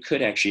know, you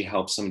could actually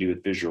help somebody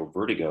with visual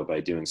vertigo by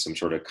doing some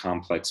sort of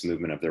complex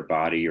movement of their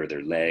body or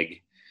their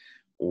leg,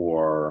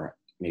 or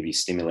maybe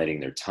stimulating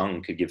their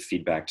tongue could give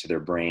feedback to their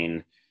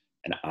brain.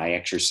 An eye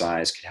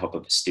exercise could help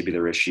a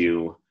vestibular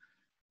issue.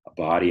 A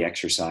body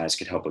exercise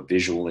could help a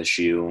visual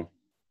issue.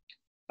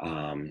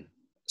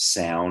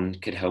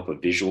 Sound could help a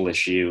visual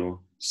issue.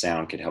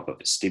 Sound could help a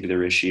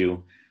vestibular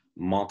issue.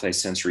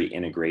 Multisensory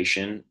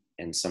integration,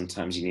 and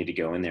sometimes you need to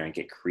go in there and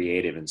get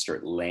creative and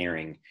start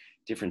layering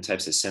different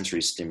types of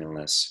sensory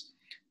stimulus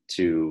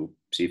to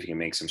see if you can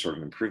make some sort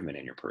of improvement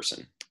in your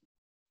person.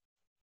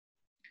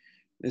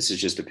 This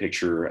is just a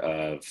picture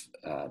of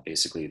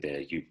basically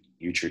the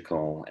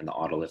utricle and the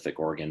autolytic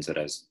organs that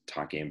I was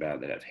talking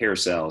about that have hair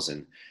cells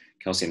and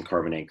calcium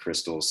carbonate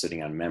crystals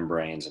sitting on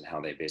membranes, and how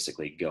they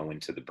basically go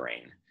into the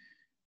brain.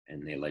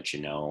 And they let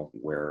you know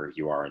where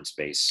you are in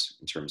space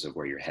in terms of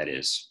where your head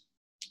is.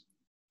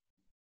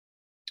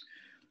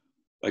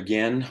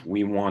 Again,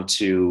 we want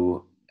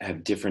to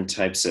have different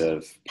types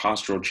of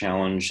postural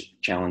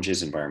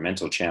challenges,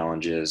 environmental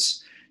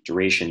challenges,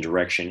 duration,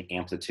 direction,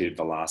 amplitude,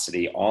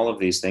 velocity. All of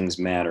these things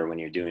matter when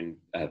you're doing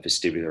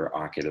vestibular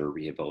ocular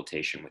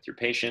rehabilitation with your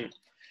patient.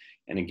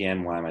 And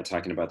again, why am I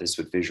talking about this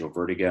with visual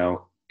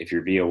vertigo? If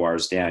your VOR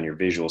is down, your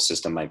visual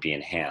system might be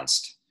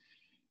enhanced.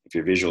 If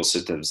your visual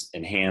system's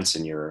enhanced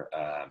and your,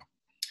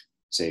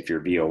 say if your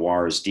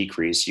VOR is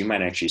decreased, you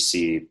might actually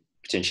see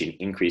potentially an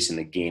increase in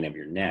the gain of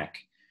your neck.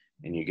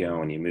 And you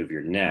go and you move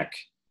your neck,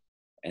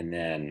 and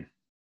then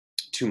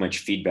too much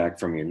feedback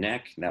from your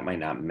neck, that might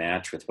not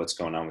match with what's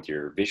going on with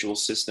your visual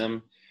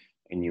system.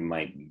 And you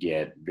might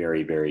get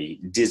very, very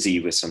dizzy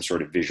with some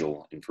sort of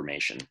visual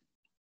information.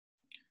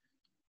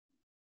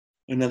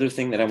 Another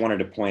thing that I wanted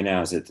to point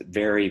out is it's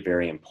very,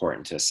 very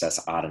important to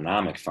assess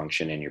autonomic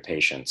function in your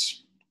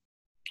patients.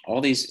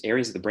 All these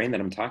areas of the brain that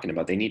I'm talking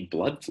about, they need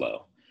blood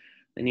flow.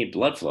 They need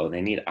blood flow,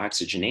 they need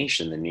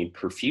oxygenation, they need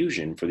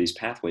perfusion for these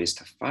pathways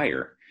to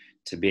fire,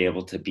 to be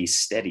able to be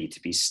steady,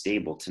 to be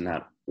stable, to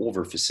not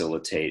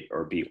over-facilitate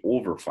or be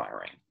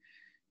over-firing.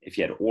 If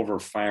you had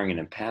over-firing in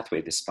a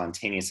pathway, the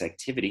spontaneous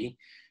activity,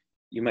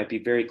 you might be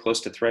very close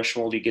to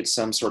threshold, you get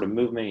some sort of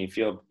movement, and you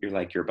feel you're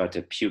like you're about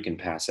to puke and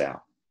pass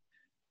out.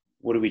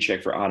 What do we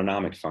check for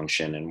autonomic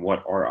function, and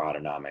what are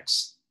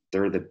autonomics?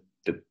 They're the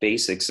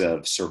basics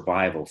of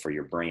survival for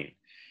your brain.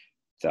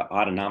 The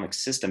autonomic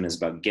system is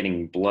about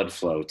getting blood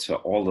flow to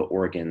all the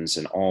organs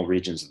and all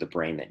regions of the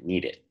brain that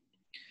need it.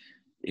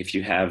 If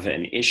you have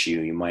an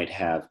issue, you might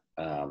have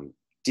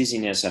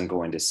dizziness on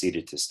going to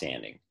seated to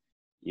standing.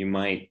 You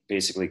might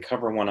basically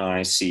cover one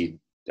eye, see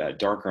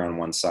darker on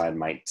one side,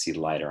 might see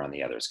lighter on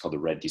the other. It's called the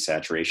red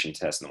desaturation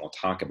test, and we'll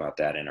talk about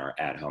that in our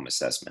at-home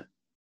assessment.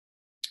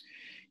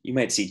 You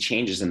might see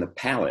changes in the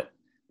palate.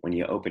 When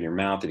you open your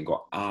mouth and you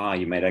go, ah,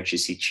 you might actually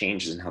see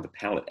changes in how the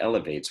palate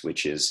elevates,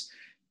 which is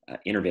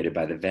innervated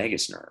by the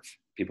vagus nerve.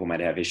 People might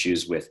have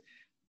issues with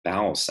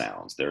bowel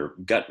sounds. Their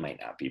gut might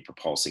not be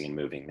propulsing and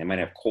moving. They might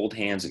have cold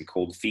hands and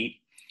cold feet.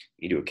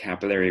 You do a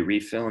capillary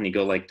refill and you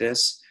go like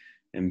this,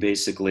 and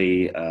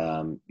basically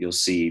you'll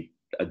see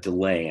a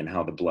delay in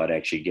how the blood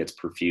actually gets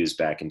perfused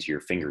back into your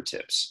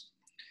fingertips.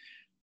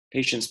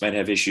 Patients might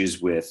have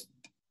issues with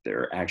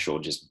their actual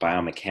just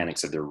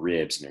biomechanics of their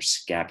ribs and their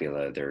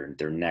scapula,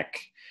 their neck,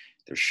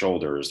 their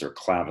shoulders, their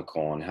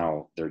clavicle, and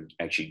how they're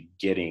actually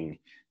getting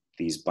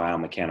these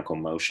biomechanical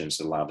motions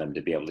to allow them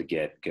to be able to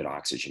get good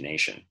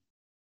oxygenation.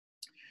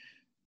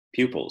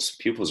 Pupils.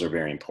 Pupils are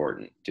very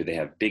important. Do they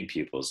have big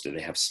pupils? Do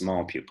they have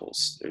small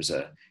pupils? There's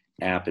an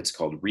app, it's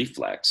called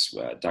Reflex.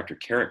 Dr.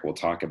 Carrick will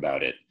talk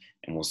about it,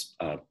 and we'll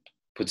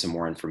put some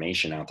more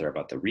information out there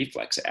about the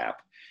Reflex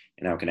app.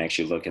 And now we can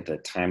actually look at the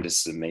time to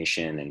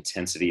summation,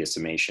 intensity of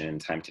summation,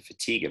 and time to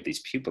fatigue of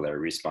these pupillary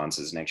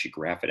responses and actually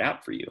graph it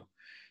out for you.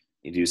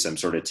 You do some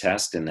sort of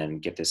test and then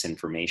get this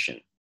information.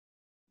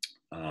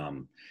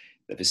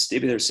 The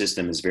vestibular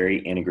system is very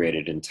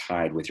integrated and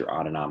tied with your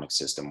autonomic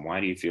system.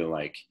 Why do you feel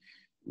like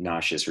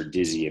nauseous or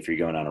dizzy if you're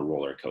going on a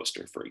roller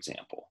coaster, for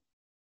example?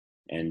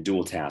 And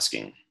dual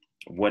tasking.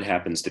 What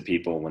happens to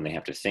people when they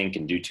have to think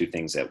and do two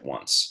things at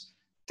once?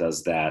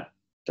 Does that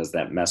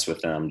mess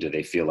with them? Do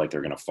they feel like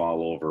they're going to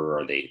fall over?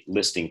 Are they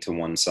listening to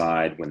one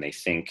side when they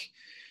think?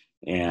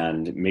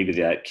 And maybe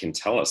that can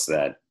tell us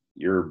that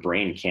your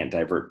brain can't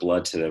divert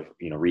blood to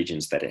the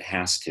regions that it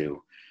has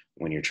to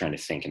when you're trying to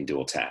think and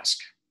dual task.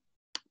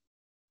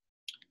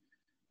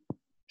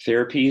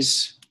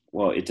 Therapies,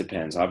 well, it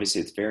depends.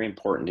 Obviously, it's very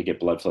important to get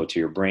blood flow to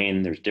your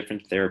brain. There's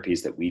different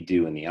therapies that we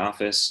do in the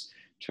office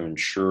to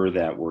ensure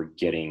that we're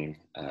getting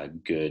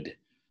good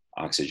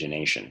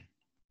oxygenation.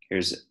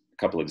 Here's a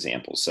couple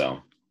examples. So,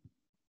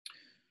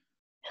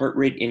 heart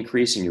rate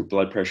increase and your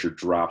blood pressure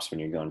drops when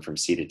you're going from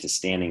seated to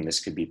standing.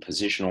 This could be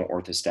positional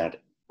orthostatic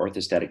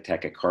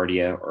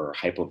tachycardia or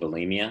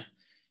hypovolemia.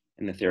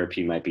 And the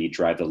therapy might be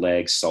drive the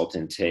legs, salt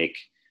intake,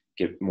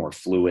 get more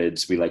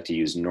fluids. We like to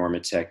use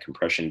Normatec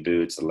compression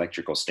boots,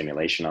 electrical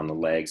stimulation on the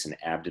legs and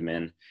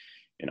abdomen,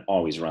 and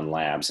always run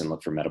labs and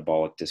look for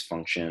metabolic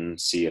dysfunction,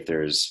 see if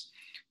there's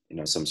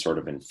some sort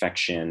of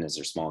infection. Is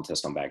there small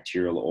intestinal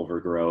bacterial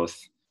overgrowth?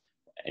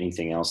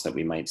 Anything else that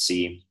we might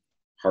see?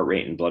 Heart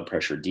rate and blood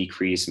pressure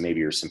decrease. Maybe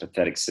your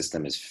sympathetic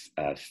system is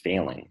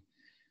failing.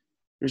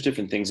 There's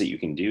different things that you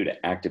can do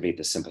to activate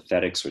the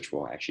sympathetics, which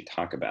we'll actually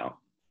talk about.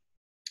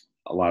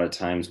 A lot of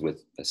times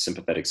with a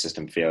sympathetic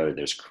system failure,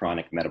 there's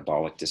chronic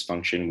metabolic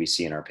dysfunction we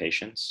see in our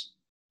patients.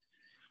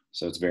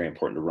 So it's very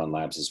important to run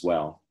labs as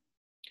well.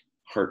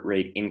 Heart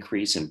rate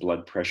increase and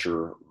blood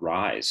pressure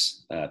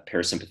rise,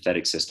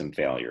 parasympathetic system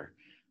failure.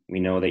 We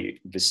know that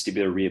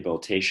vestibular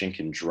rehabilitation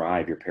can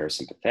drive your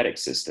parasympathetic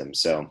system.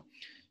 So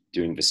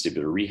doing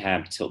vestibular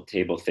rehab, tilt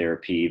table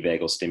therapy,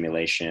 vagal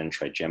stimulation,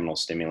 trigeminal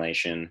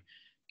stimulation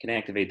can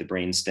activate the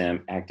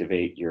brainstem,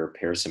 activate your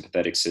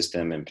parasympathetic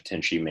system, and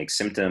potentially make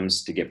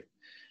symptoms to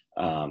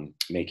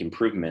make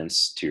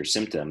improvements to your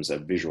symptoms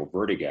of visual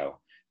vertigo,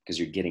 because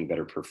you're getting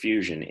better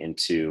perfusion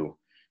into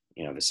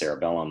the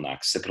cerebellum, the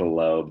occipital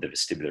lobe, the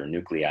vestibular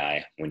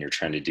nuclei when you're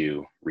trying to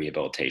do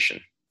rehabilitation.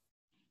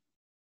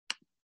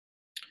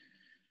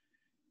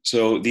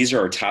 So these are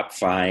our top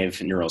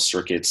 5 neural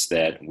circuits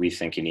that we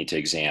think you need to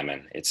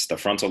examine. It's the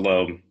frontal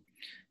lobe,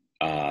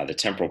 the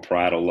temporal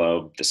parietal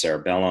lobe, the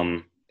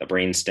cerebellum, the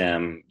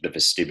brainstem, the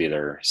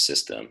vestibular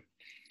system.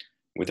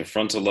 With the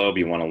frontal lobe,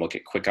 you want to look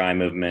at quick eye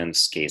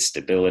movements, gaze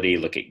stability,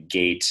 look at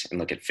gait, and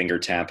look at finger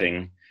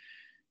tapping.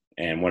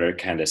 And what are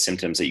kind of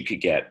symptoms that you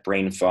could get?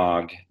 Brain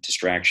fog,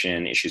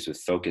 distraction, issues with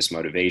focus,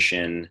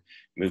 motivation,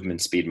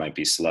 movement speed might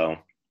be slow.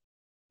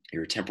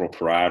 Your temporal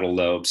parietal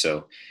lobe,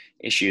 so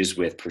issues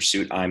with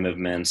pursuit eye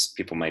movements,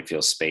 people might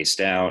feel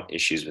spaced out,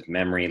 issues with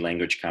memory,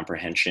 language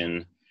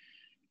comprehension.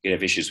 You could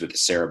have issues with the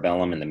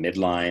cerebellum and the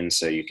midline,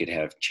 so you could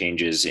have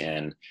changes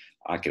in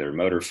ocular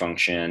motor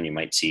function. You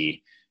might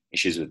see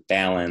issues with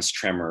balance,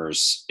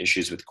 tremors,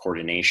 issues with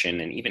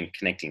coordination, and even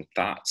connecting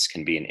thoughts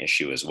can be an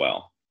issue as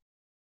well.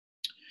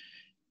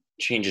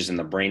 Changes in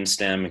the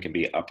brainstem, it can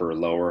be upper or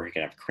lower. You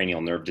can have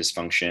cranial nerve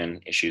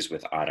dysfunction, issues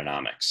with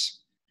autonomics,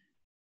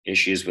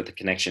 issues with the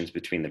connections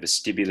between the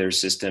vestibular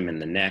system and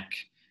the neck.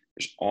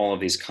 There's all of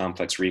these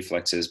complex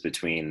reflexes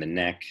between the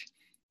neck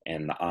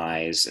and the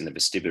eyes and the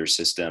vestibular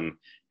system,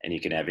 and you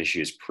can have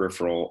issues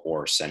peripheral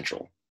or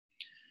central.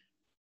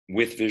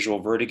 With visual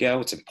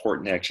vertigo, it's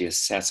important to actually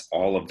assess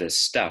all of this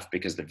stuff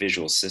because the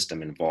visual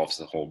system involves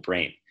the whole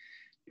brain.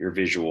 Your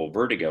visual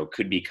vertigo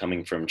could be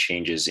coming from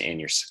changes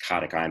in your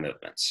saccadic eye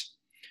movements.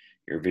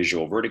 Your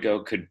visual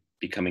vertigo could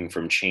be coming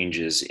from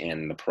changes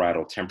in the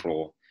parietal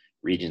temporal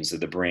regions of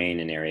the brain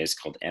in areas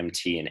called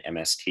MT and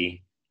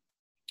MST.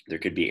 There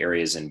could be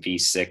areas in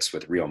V6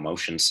 with real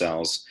motion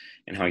cells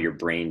and how your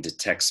brain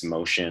detects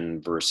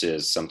motion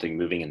versus something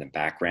moving in the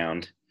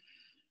background.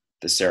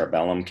 The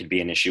cerebellum could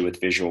be an issue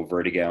with visual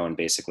vertigo, and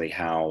basically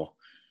how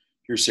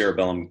your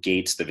cerebellum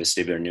gates the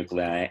vestibular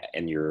nuclei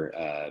and your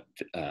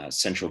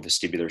central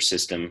vestibular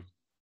system,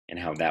 and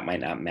how that might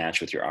not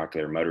match with your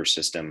ocular motor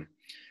system.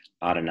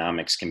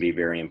 Autonomics can be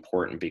very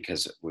important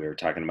because we're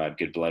talking about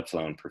good blood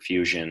flow and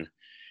perfusion.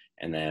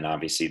 And then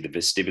obviously the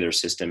vestibular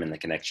system and the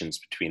connections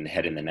between the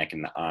head and the neck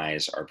and the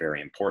eyes are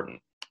very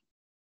important.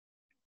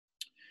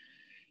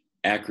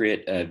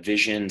 Accurate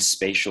vision,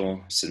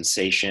 spatial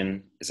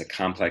sensation is a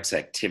complex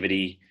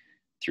activity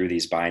through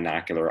these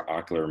binocular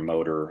ocular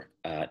motor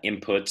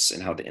inputs,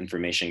 and how the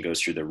information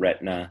goes through the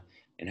retina,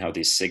 and how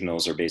these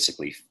signals are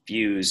basically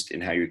fused,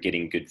 and how you're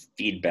getting good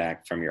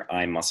feedback from your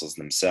eye muscles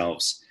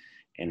themselves,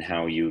 and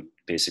how you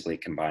basically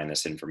combine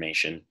this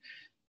information.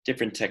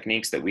 Different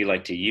techniques that we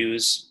like to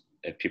use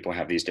if people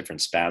have these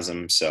different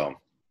spasms. So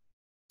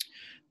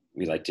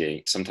we like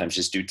to sometimes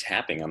just do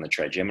tapping on the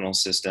trigeminal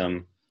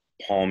system,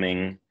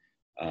 palming.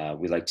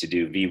 We like to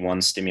do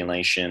V1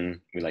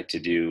 stimulation. We like to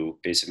do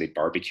basically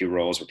barbecue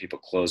rolls where people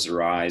close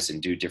their eyes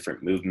and do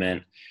different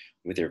movement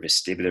with their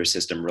vestibular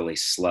system really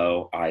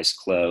slow, eyes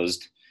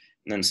closed.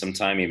 And then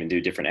sometime even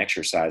do different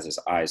exercises,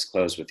 eyes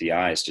closed with the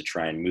eyes, to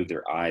try and move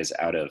their eyes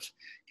out of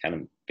kind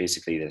of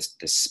basically this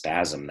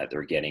spasm that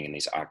they're getting in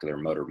these ocular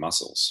motor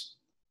muscles.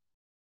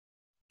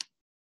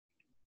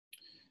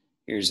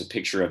 Here's a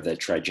picture of the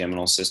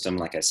trigeminal system.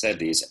 Like I said,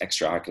 these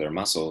extraocular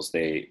muscles,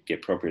 they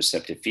get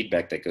proprioceptive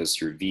feedback that goes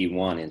through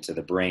V1 into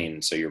the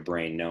brain, so your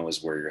brain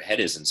knows where your head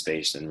is in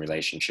space in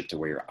relationship to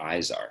where your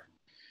eyes are.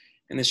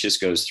 And this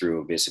just goes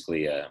through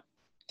basically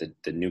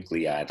the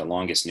nuclei, the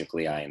longest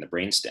nuclei in the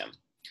brainstem.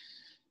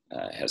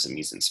 It has a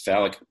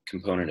mesencephalic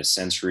component, a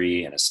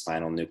sensory, and a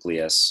spinal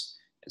nucleus.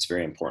 It's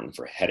very important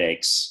for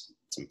headaches.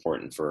 It's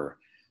important for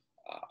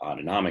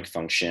autonomic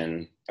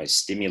function. By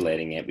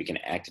stimulating it, we can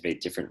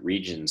activate different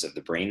regions of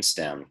the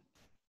brainstem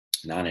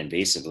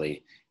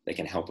non-invasively. They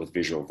can help with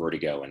visual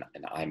vertigo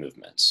and eye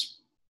movements.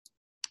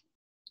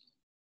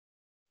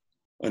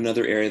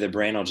 Another area of the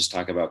brain I'll just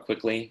talk about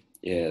quickly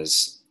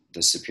is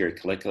the superior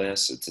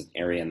colliculus. It's an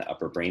area in the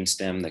upper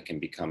brainstem that can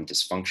become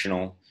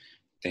dysfunctional.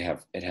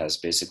 It has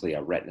basically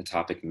a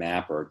retinotopic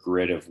map, or a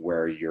grid of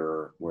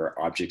where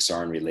objects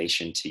are in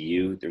relation to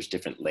you. There's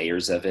different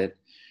layers of it.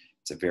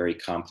 It's a very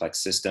complex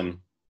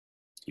system.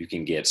 You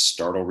can get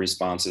startle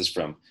responses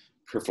from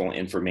peripheral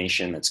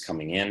information that's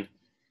coming in.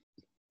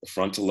 The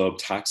frontal lobe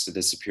talks to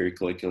the superior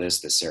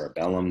colliculus, the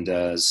cerebellum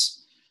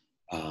does,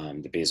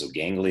 the basal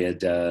ganglia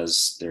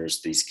does.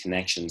 There's these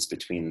connections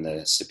between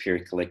the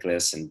superior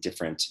colliculus and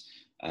different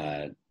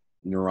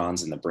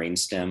neurons in the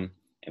brainstem.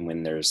 And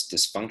when there's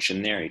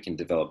dysfunction there, you can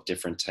develop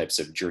different types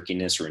of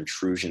jerkiness or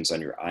intrusions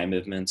on your eye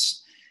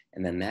movements.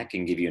 And then that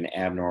can give you an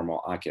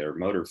abnormal ocular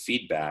motor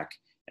feedback,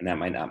 and that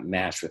might not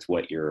match with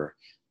what your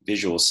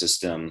visual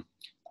system,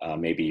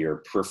 maybe your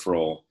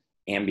peripheral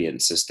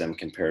ambient system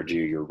compared to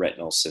your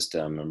retinal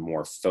system, a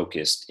more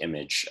focused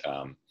image.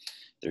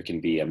 There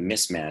can be a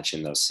mismatch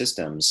in those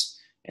systems,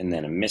 and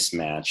then a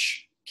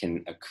mismatch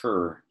can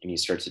occur, and you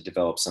start to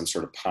develop some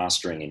sort of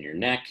posturing in your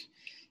neck.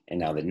 And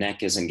now the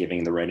neck isn't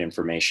giving the right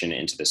information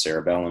into the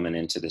cerebellum and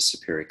into the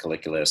superior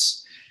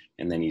colliculus.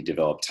 And then you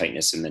develop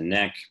tightness in the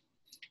neck,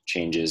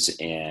 changes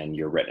in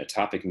your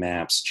retinotopic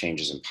maps,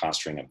 changes in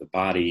posturing of the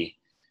body,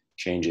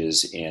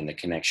 changes in the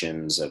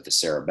connections of the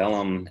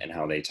cerebellum and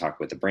how they talk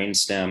with the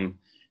brainstem.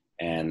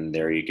 And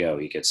there you go.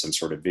 You get some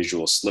sort of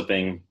visual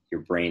slipping.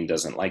 Your brain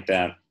doesn't like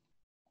that.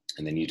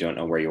 And then you don't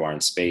know where you are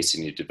in space,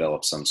 and you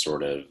develop some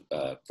sort of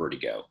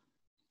vertigo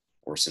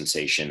or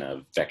sensation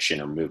of vection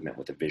or movement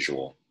with a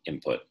visual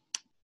input.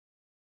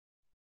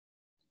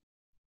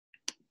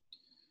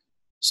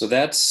 So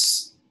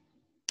that's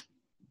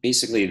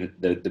basically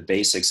the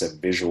basics of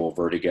visual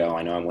vertigo.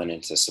 I know I went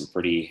into some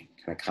pretty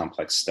kind of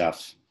complex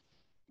stuff,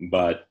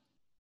 but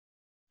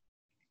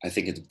I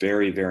think it's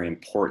very, very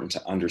important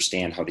to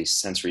understand how these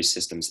sensory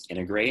systems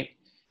integrate.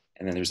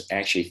 And then there's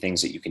actually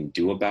things that you can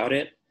do about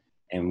it.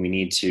 And we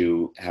need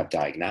to have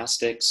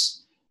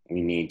diagnostics.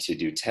 We need to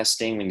do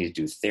testing. We need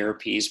to do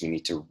therapies. We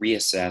need to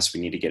reassess. We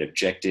need to get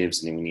objectives,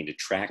 and then we need to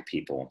track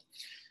people.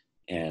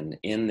 And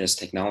in this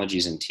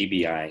Technologies and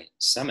TBI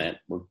Summit,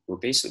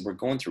 we're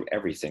going through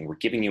everything. We're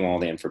giving you all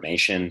the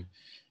information.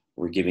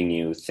 We're giving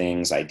you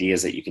things,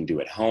 ideas that you can do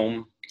at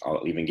home.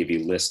 I'll even give you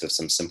a list of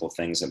some simple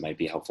things that might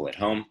be helpful at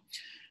home.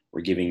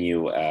 We're giving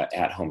you an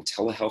at-home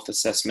telehealth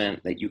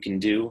assessment that you can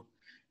do.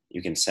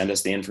 You can send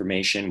us the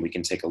information. We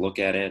can take a look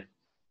at it.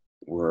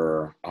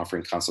 We're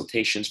offering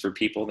consultations for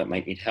people that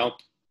might need help.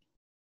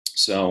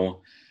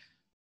 So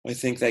I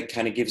think that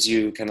kind of gives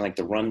you kind of like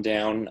the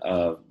rundown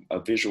of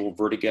visual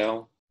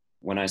vertigo.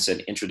 When I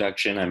said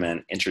introduction, I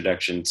meant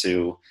introduction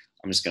to,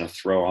 I'm just going to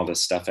throw all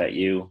this stuff at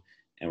you,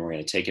 and we're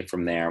going to take it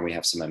from there. We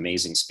have some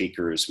amazing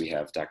speakers. We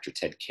have Dr.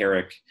 Ted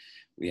Carrick.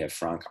 We have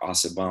Frank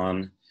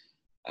Ossaban.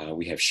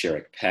 We have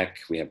Sherrick Peck.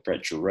 We have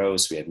Brett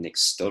Jaros. We have Nick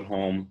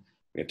Stodholm.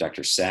 We have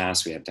Dr.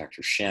 Sass. We have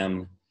Dr.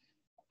 Shem.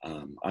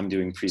 I'm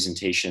doing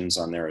presentations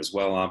on there as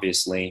well,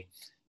 obviously,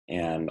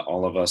 and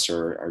all of us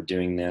are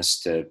doing this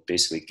to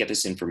basically get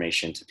this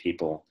information to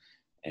people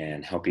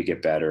and help you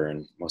get better,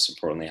 and most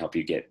importantly, help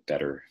you get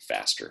better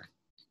faster.